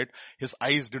believer, right? His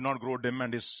eyes did not grow dim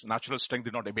and his natural strength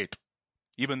did not abate,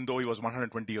 even though he was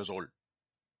 120 years old.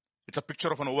 It's a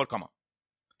picture of an overcomer.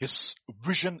 His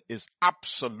vision is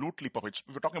absolutely perfect.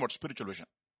 We're talking about spiritual vision.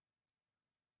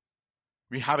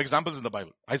 We have examples in the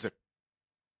Bible. Isaac.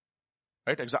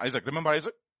 Right? Isaac. Remember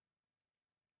Isaac?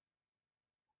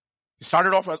 He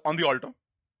started off on the altar.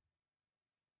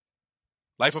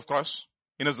 Life of cross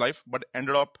in his life, but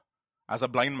ended up as a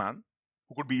blind man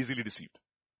who could be easily deceived.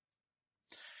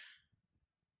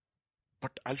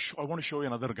 But I want to show you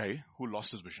another guy who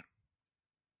lost his vision.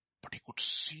 But he could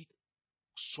see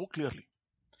so clearly.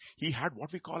 He had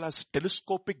what we call as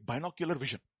telescopic binocular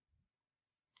vision.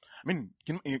 I mean,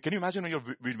 can you imagine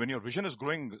when your vision is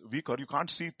growing weaker, you can't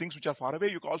see things which are far away,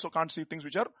 you also can't see things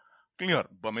which are clear.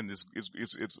 I mean, it's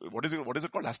what is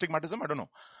it called? Astigmatism? I don't know.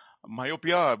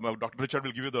 Myopia, Dr. Richard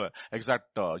will give you the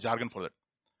exact jargon for that.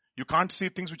 You can't see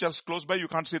things which are close by, you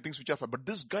can't see things which are far. But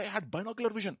this guy had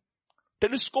binocular vision.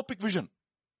 Telescopic vision.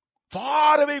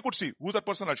 Far away you could see. Who's that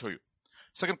person? I'll show you.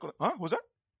 Who's that?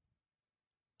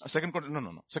 2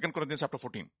 Corinthians chapter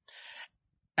 14.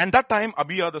 And that time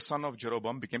Abiah the son of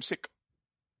Jeroboam became sick.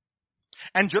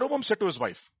 And Jeroboam said to his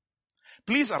wife,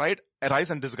 please arise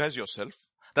and disguise yourself,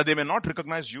 that they may not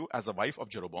recognize you as the wife of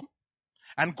Jeroboam,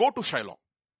 and go to Shiloh.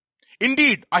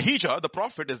 Indeed, Ahijah the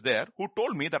prophet is there, who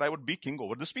told me that I would be king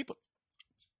over this people.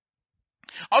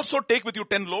 Also take with you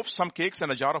 10 loaves, some cakes,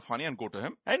 and a jar of honey, and go to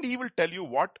him, and he will tell you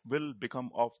what will become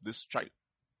of this child.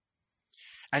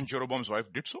 And Jeroboam's wife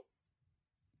did so.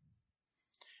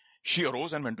 She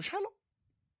arose and went to Shiloh,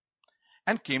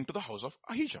 and came to the house of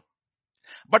Ahijah.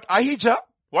 But Ahijah,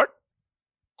 what?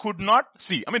 Could not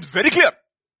see. I mean, very clear.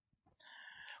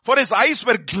 For his eyes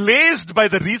were glazed by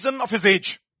the reason of his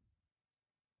age.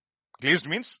 Glazed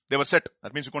means they were set.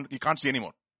 That means he can't see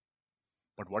anymore.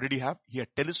 But what did he have? He had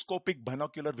telescopic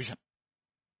binocular vision.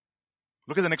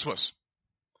 Look at the next verse.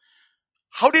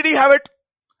 How did he have it?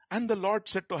 And the Lord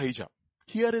said to Ahijah,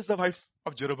 here is the wife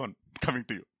of Jeroboam coming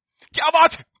to you. Kya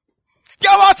baat hai?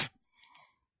 Kya baat hai?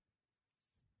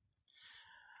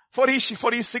 For he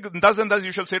is sick, thus and thus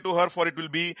you shall say to her, for it will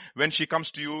be when she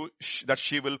comes to you that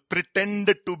she will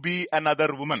pretend to be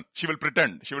another woman. She will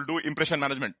pretend. She will do impression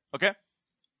management. Okay?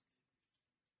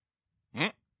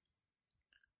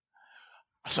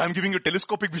 So I'm giving you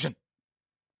telescopic vision.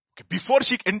 Okay. Before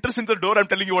she enters into the door, I'm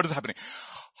telling you what is happening.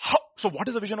 So what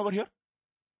is the vision over here?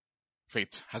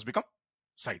 Faith has become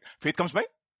sight. Faith comes by?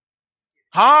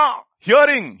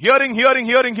 Hearing.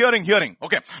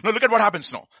 Okay. Now look at what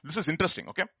happens now. This is interesting.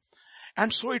 Okay.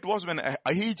 And so it was when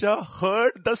Ahijah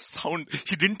heard the sound.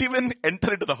 She didn't even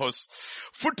enter into the house.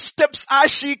 Footsteps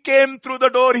as she came through the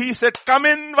door, he said, come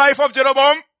in, wife of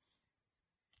Jeroboam.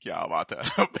 Kya baat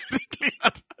hai? Very clear.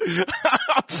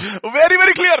 Very,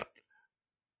 very clear.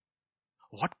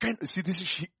 What kind, see this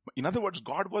is, in other words,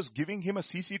 God was giving him a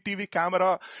CCTV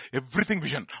camera, everything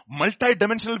vision.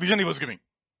 Multi-dimensional vision he was giving.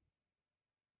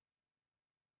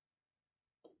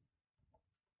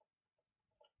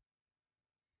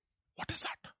 What is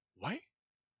that? Why?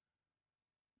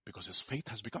 Because his faith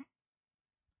has become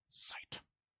sight.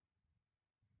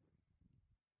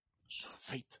 So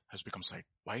faith has become sight.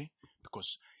 Why?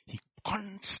 Because he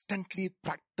constantly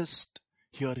practiced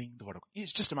hearing the word of God.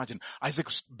 Just imagine, Isaac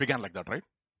began like that, right?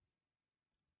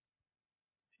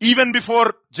 Even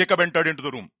before Jacob entered into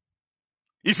the room.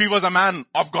 If he was a man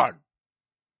of God,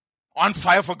 on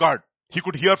fire for God, he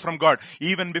could hear from God.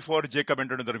 Even before Jacob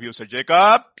entered into the room, he said,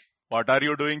 Jacob, what are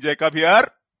you doing, Jacob, here?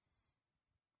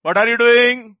 What are you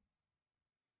doing?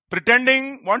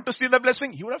 Pretending, want to steal the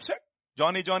blessing? He would have said,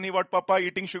 Johnny, what papa,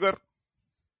 eating sugar?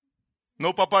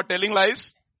 No papa, telling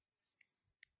lies?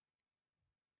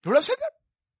 He would have said that.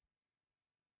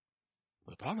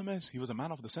 But the problem is, he was a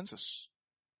man of the senses.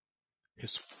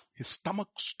 His stomach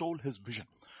stole his vision.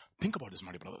 Think about this,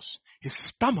 my dear brothers. His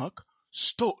stomach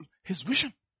stole his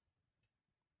vision.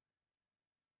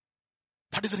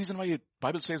 That is the reason why the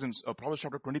Bible says in Proverbs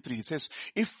chapter 23, it says,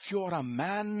 if you're a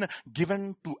man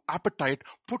given to appetite,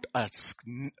 put a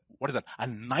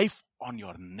knife on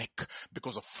your neck.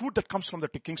 Because the food that comes from the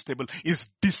king's table is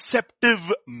deceptive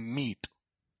meat.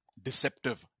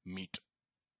 Deceptive meat.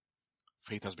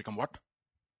 Faith has become what?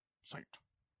 Sight.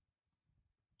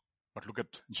 But look at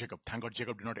Jacob. Thank God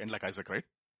Jacob did not end like Isaac, right?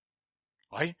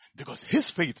 Why? Because his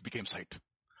faith became sight.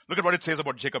 Look at what it says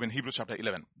about Jacob in Hebrews chapter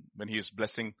 11 when he is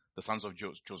blessing the sons of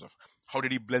Joseph. How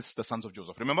did he bless the sons of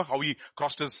Joseph? Remember how he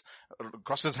crossed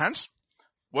his hands?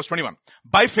 Verse 21.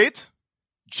 By faith,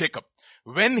 Jacob,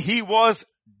 when he was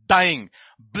dying,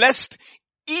 blessed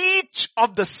each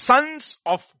of the sons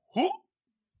of who?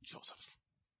 Joseph.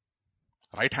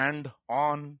 Right hand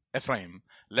on Ephraim,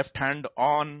 left hand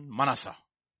on Manasseh.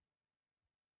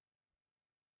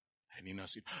 And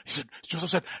Joseph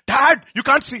said, Dad, you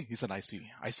can't see. He said, I see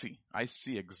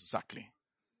exactly.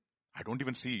 I don't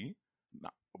even see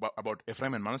about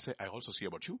Ephraim and Manasseh. I also see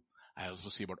about you. I also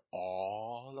see about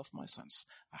all of my sons.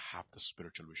 I have the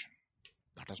spiritual vision.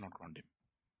 That has not gone dim.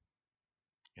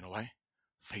 You know why?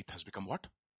 Faith has become what?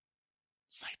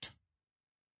 Sight.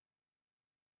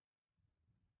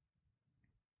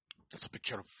 That's a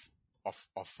picture of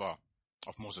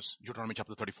Moses. Deuteronomy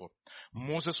chapter 34.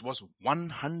 Moses was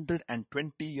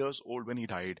 120 years old when he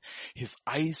died. His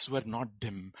eyes were not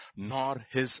dim, nor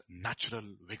his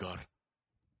natural vigor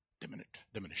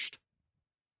diminished.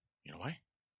 You know why?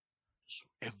 So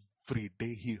every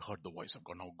day he heard the voice of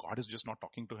God. Now God is just not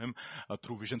talking to him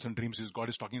through visions and dreams. God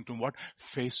is talking to him what?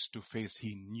 Face to face.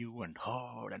 He knew and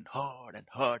heard and heard and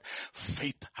heard.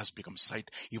 Faith has become sight.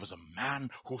 He was a man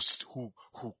who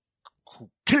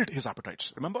killed his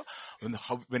appetites. Remember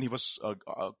when he was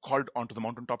called onto the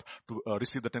mountaintop to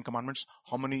receive the 10 commandments?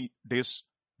 How many days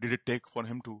did it take for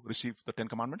him to receive the 10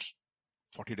 commandments?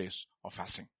 40 days of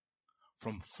fasting.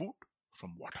 From food,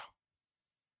 from water.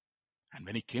 And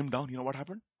when he came down, you know what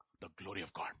happened? The glory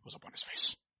of God was upon his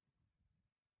face.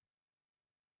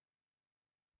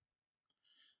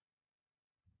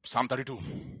 Psalm 32,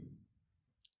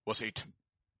 verse 8.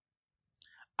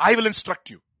 I will instruct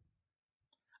you.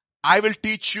 I will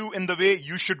teach you in the way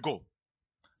you should go.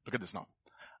 Look at this now.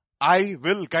 I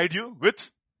will guide you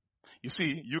with, you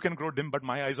see, you can grow dim, but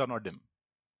my eyes are not dim.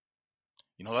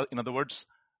 You know, in other words,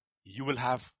 you will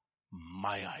have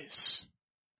my eyes.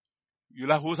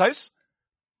 You'll have whose eyes?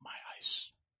 My eyes.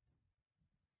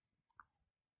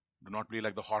 Do not be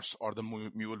like the horse or the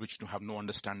mule which do have no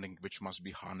understanding, which must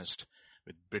be harnessed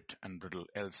with bit and bridle,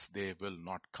 else they will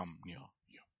not come near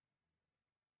you.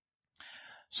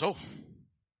 So,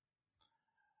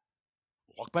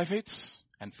 walk by faith,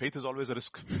 and faith is always a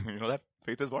risk. You know that?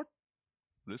 Faith is what?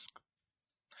 Risk.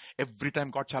 Every time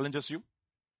God challenges you,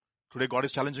 today God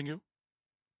is challenging you,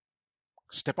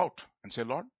 step out and say,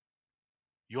 Lord,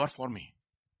 you are for me.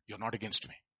 You're not against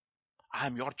me. I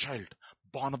am your child,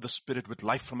 born of the Spirit with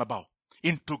life from above,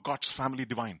 into God's family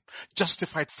divine,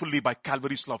 justified fully by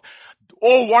Calvary's love.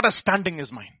 Oh, what a standing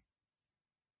is mine.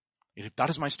 If that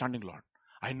is my standing, Lord,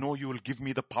 I know you will give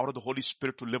me the power of the Holy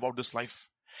Spirit to live out this life.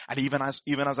 And even as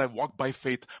I walk by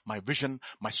faith, my vision,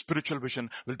 my spiritual vision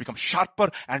will become sharper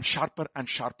and sharper and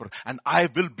sharper. And I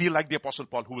will be like the Apostle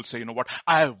Paul, who will say, you know what?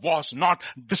 I was not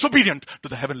disobedient to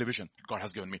the heavenly vision God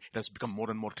has given me. It has become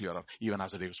more and more clearer even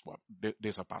as the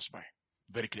days have passed by.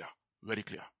 Very clear. Very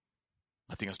clear.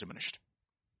 Nothing has diminished.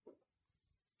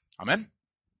 Amen.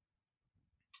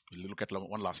 We'll look at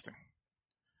one last thing.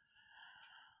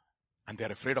 And they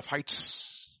are afraid of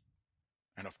heights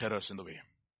and of terrors in the way.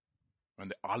 When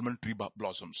the almond tree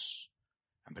blossoms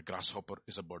and the grasshopper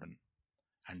is a burden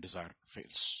and desire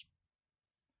fails.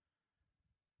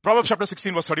 Proverbs chapter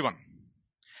 16 verse 31.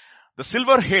 The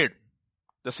silver-haired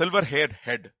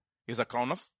head is a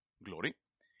crown of glory.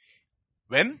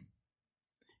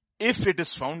 If it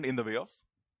is found in the way of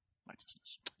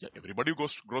righteousness. Yeah, everybody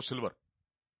grows silver.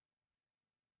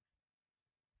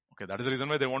 Okay, that is the reason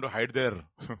why they want to hide their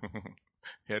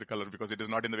hair color, because it is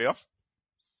not in the way of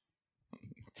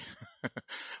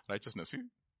righteousness. See?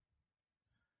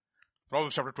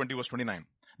 Proverbs chapter 20 verse 29.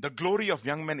 The glory of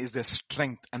young men is their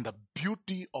strength, and the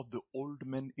beauty of the old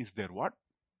men is their what?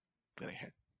 Their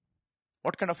hair.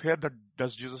 What kind of hair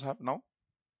does Jesus have now?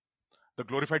 The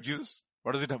glorified Jesus?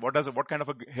 What does it have? What kind of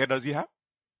a hair does he have?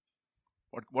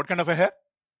 What kind of a hair?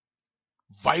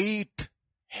 White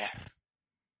hair.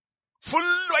 Full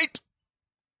white.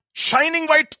 Shining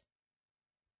white.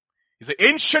 He's the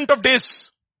ancient of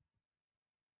days.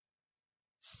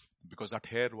 Because that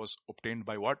hair was obtained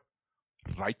by what?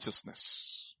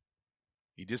 Righteousness.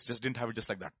 He just didn't have it just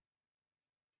like that.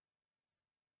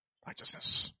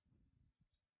 Righteousness.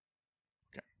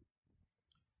 Okay.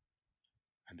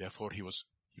 And therefore he was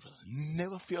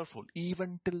never fearful.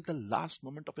 Even till the last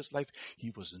moment of his life,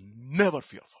 he was never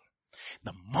fearful.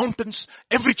 The mountains,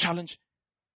 every challenge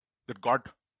that God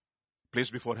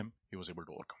placed before him, he was able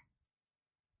to overcome.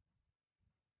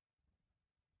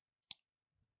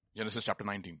 Genesis chapter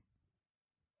 19.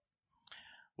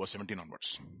 Verse 17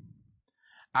 onwards.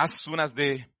 As soon as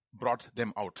they brought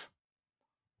them out,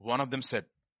 one of them said,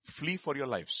 flee for your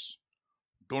lives.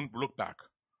 Don't look back.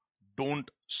 Don't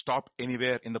stop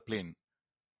anywhere in the plain.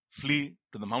 Flee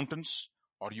to the mountains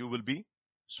or you will be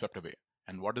swept away.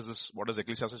 And what is this? What does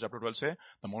Ecclesiastes chapter 12 say?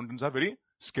 The mountains are very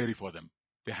scary for them.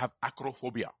 They have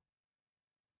acrophobia.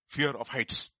 Fear of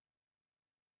heights.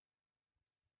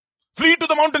 Flee to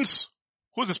the mountains.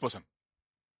 Who is this person?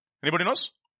 Anybody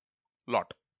knows?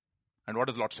 Lot. And what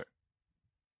does Lot say?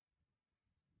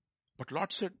 But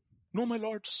Lot said, no, my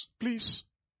lords, please.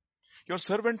 Your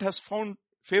servant has found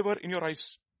favor in your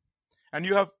eyes. And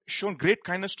you have shown great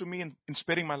kindness to me in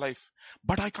sparing my life.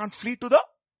 But I can't flee to the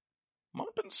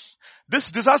mountains.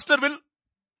 This disaster will...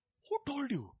 Who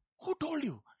told you? Who told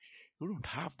you? You don't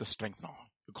have the strength now.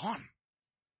 You're gone.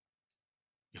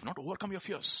 You have not overcome your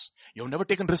fears. You have never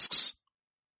taken risks.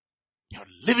 You are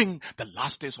living the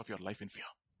last days of your life in fear.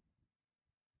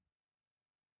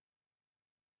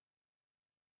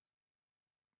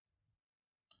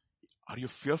 Are you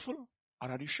fearful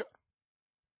or are you sure?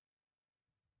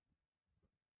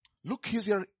 Look, here's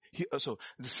your... So,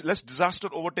 lest disaster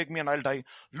overtake me and I'll die.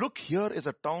 Look, here is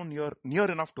a town you're near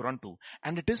enough to run to.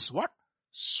 And it is what?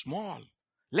 Small.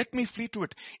 Let me flee to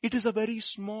it. It is a very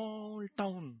small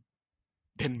town.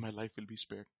 Then my life will be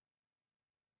spared.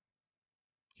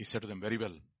 He said to them, very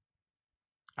well.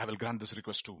 I will grant this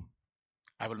request too.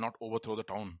 I will not overthrow the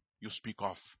town you speak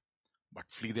of. But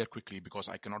flee there quickly because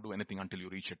I cannot do anything until you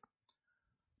reach it.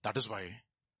 That is why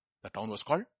the town was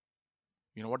called.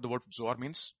 You know what the word Zoar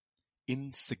means?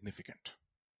 Insignificant.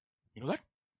 You know that?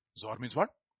 Zoar means what?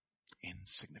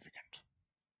 Insignificant.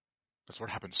 That's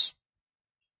what happens.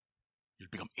 You'll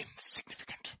become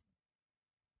insignificant.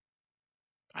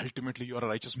 Ultimately, you are a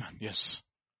righteous man, yes.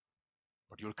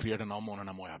 But you'll create an Ammon and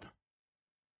a Moab.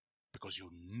 Because you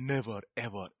never,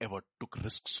 ever, ever took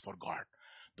risks for God.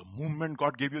 The moment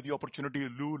God gave you the opportunity,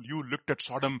 you looked at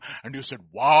Sodom and you said,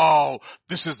 wow,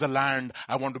 this is the land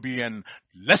I want to be in.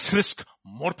 Less risk,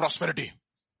 more prosperity.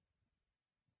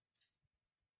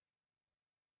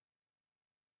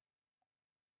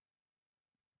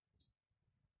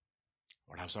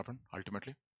 What has happened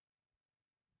ultimately?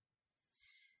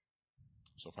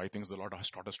 So 5 things the Lord has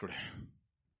taught us today.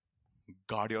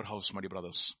 Guard your house, my dear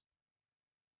brothers.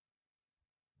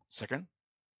 Second,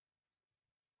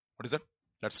 what is that?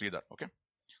 Let's read that, okay?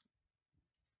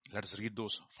 Let's read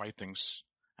those 5 things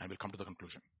and we'll come to the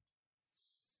conclusion.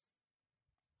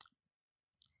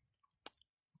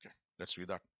 Okay, let's read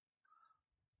that.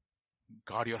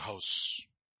 Guard your house.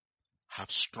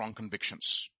 Have strong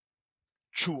convictions.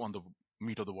 Chew on the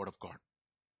meat of the word of God.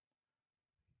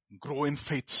 Grow in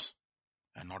faith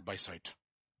and not by sight.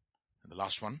 And the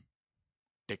last one,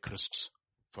 take risks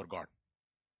for God.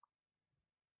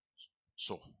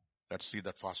 So, let's read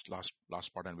that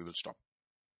last part and we will stop.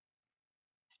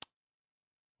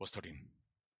 Verse 13.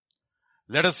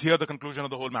 Let us hear the conclusion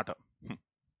of the whole matter.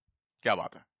 क्या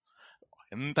बात है?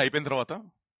 ఎంత అయిపోయిన తర్వాత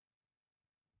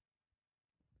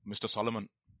Mr. Solomon,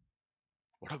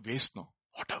 what a waste now.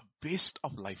 What a waste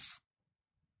of life.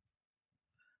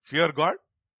 Fear God,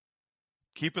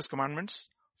 keep His commandments,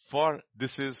 for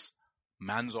this is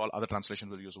man's, all other translations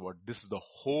will use the word, this is the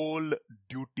whole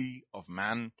duty of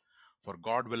man, for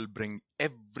God will bring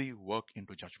every work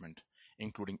into judgment,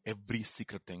 including every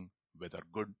secret thing, whether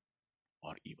good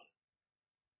or evil.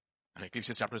 And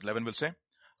Ecclesiastes chapter 11 will say,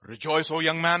 rejoice, O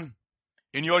young man,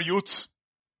 in your youth.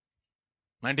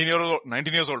 19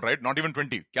 years old, right? Not even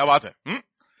 20. Kya baat hai?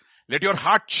 Let your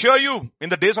heart cheer you in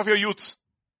the days of your youth.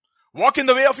 Walk in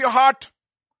the way of your heart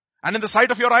and in the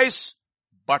sight of your eyes.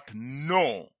 But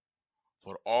know,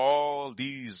 for all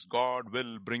these God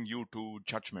will bring you to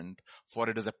judgment. For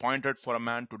it is appointed for a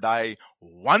man to die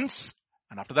once.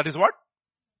 And after that is what?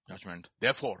 Judgment.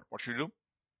 Therefore, what should you do?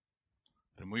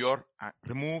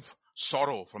 Remove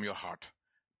sorrow from your heart.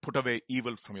 Put away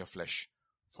evil from your flesh.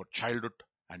 For childhood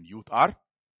and youth are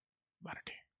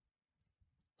vanity.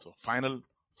 So final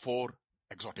 4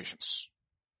 exhortations.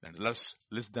 Then let's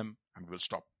list them and we'll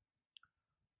stop.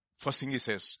 First thing he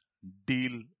says,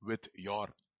 deal with your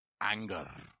anger.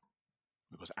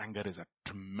 Because anger is a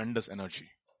tremendous energy.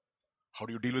 How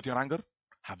do you deal with your anger?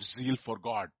 Have zeal for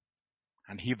God.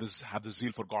 And have the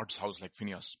zeal for God's house like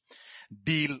Phinehas.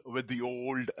 Deal with the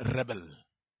old rebel.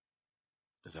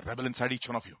 There's a rebel inside each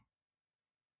one of you.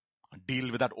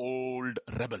 Deal with that old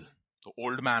rebel, the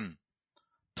old man.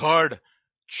 Third,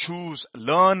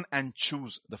 learn and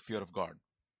choose the fear of God.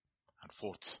 And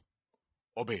fourth,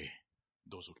 obey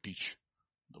those who teach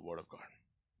the word of God.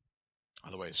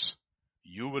 Otherwise,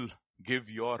 you will give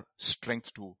your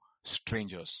strength to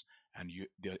strangers and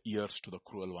their ears to the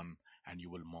cruel one, and you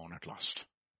will mourn at last.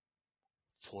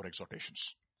 4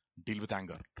 exhortations. Deal with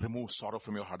anger. Remove sorrow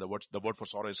from your heart. The word for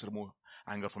sorrow is remove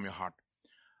anger from your heart.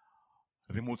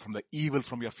 Remove from the evil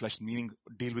from your flesh, meaning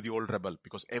deal with the old rebel.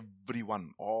 Because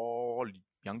everyone, all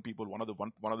young people, one of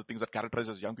the things that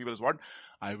characterizes young people is what?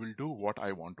 I will do what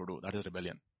I want to do. That is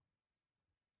rebellion.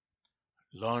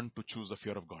 Learn to choose the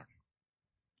fear of God.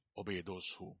 Obey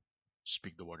those who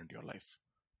speak the word into your life.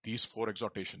 These 4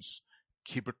 exhortations,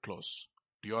 keep it close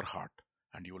to your heart,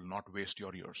 and you will not waste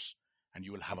your years. And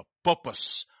you will have a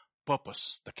purpose,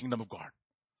 the kingdom of God.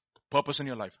 Purpose in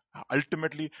your life.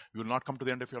 Ultimately, you will not come to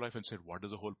the end of your life and say, what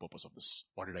is the whole purpose of this?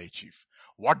 What did I achieve?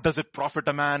 What does it profit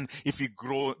a man if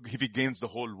he gains the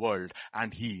whole world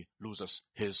and he loses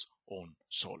his own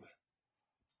soul?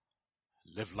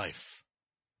 Live life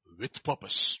with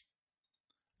purpose.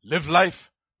 Live life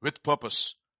with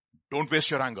purpose. Don't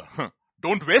waste your anger.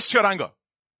 Don't waste your anger.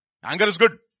 Anger is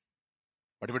good,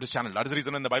 but if it is channeled, that is the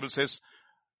reason when the Bible says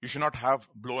you should not have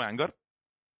blow anger.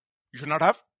 You should not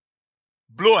have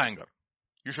blow anger.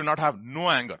 You should not have no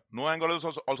anger. No anger is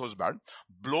also is bad.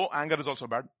 Blow anger is also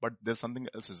bad, but there's something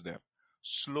else is there.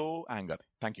 Slow anger.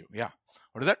 Thank you. Yeah.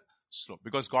 What is that? Slow.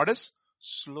 Because God is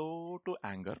slow to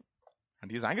anger,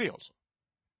 and he is angry also.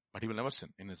 But he will never sin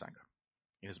in his anger.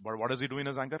 But what does he do in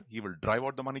his anger? He will drive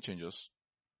out the money changers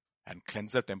and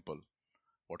cleanse the temple.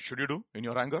 What should you do in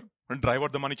your anger? And drive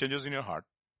out the money changers in your heart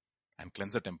and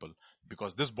cleanse the temple,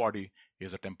 because this body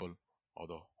is a temple of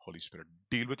the Holy Spirit.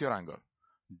 Deal with your anger.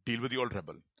 Deal with the old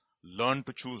rebel. Learn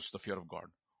to choose the fear of God.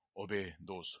 Obey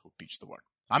those who teach the word.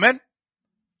 Amen.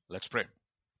 Let's pray.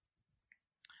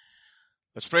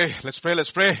 Let's pray. Let's pray.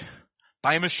 Let's pray.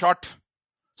 Time is short.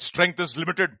 Strength is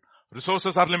limited.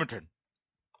 Resources are limited.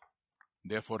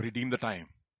 Therefore, redeem the time,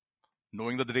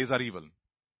 knowing that the days are evil.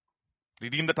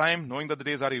 Redeem the time, knowing that the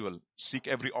days are evil. Seek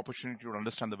every opportunity to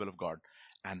understand the will of God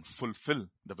and fulfill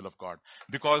the will of God.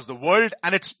 Because the world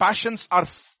and its passions are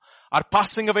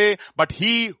passing away, but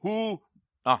he who,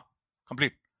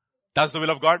 complete, does the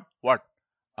will of God, what?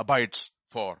 Abides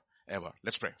forever.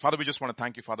 Let's pray. Father, we just want to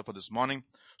thank you, Father, for this morning.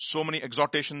 So many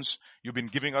exhortations you've been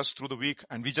giving us through the week,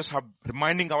 and we just have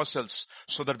reminding ourselves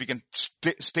so that we can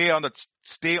stay on that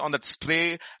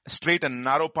straight and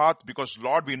narrow path, because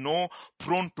Lord, we know,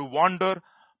 prone to wander,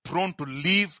 prone to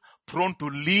leave,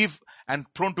 and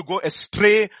prone to go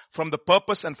astray from the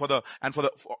purpose and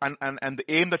the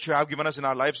aim that you have given us in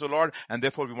our lives, O Lord. And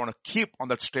therefore we want to keep on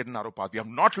that straight and narrow path. We have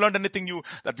not learned anything new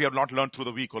that we have not learned through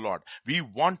the week, O Lord. We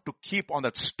want to keep on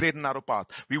that straight and narrow path.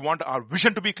 We want our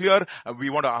vision to be clear. We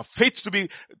want our faith to be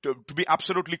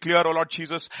absolutely clear, O Lord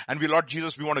Jesus. And Lord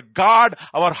Jesus, we want to guard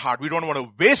our heart. We don't want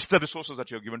to waste the resources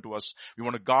that you have given to us. We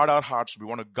want to guard our hearts. We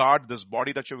want to guard this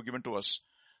body that you have given to us,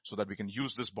 so that we can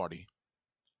use this body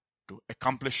to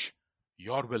accomplish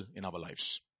your will in our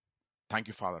lives. Thank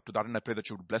you, Father. To that end, I pray that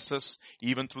you would bless us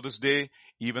even through this day,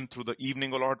 even through the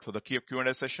evening, O Lord, for the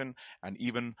Q&A session, and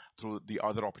even through the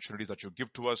other opportunities that you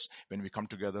give to us when we come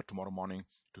together tomorrow morning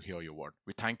to hear your word.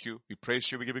 We thank you. We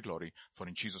praise you. We give you glory. For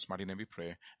in Jesus' mighty name we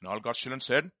pray. And all God's children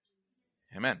said,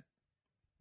 Amen.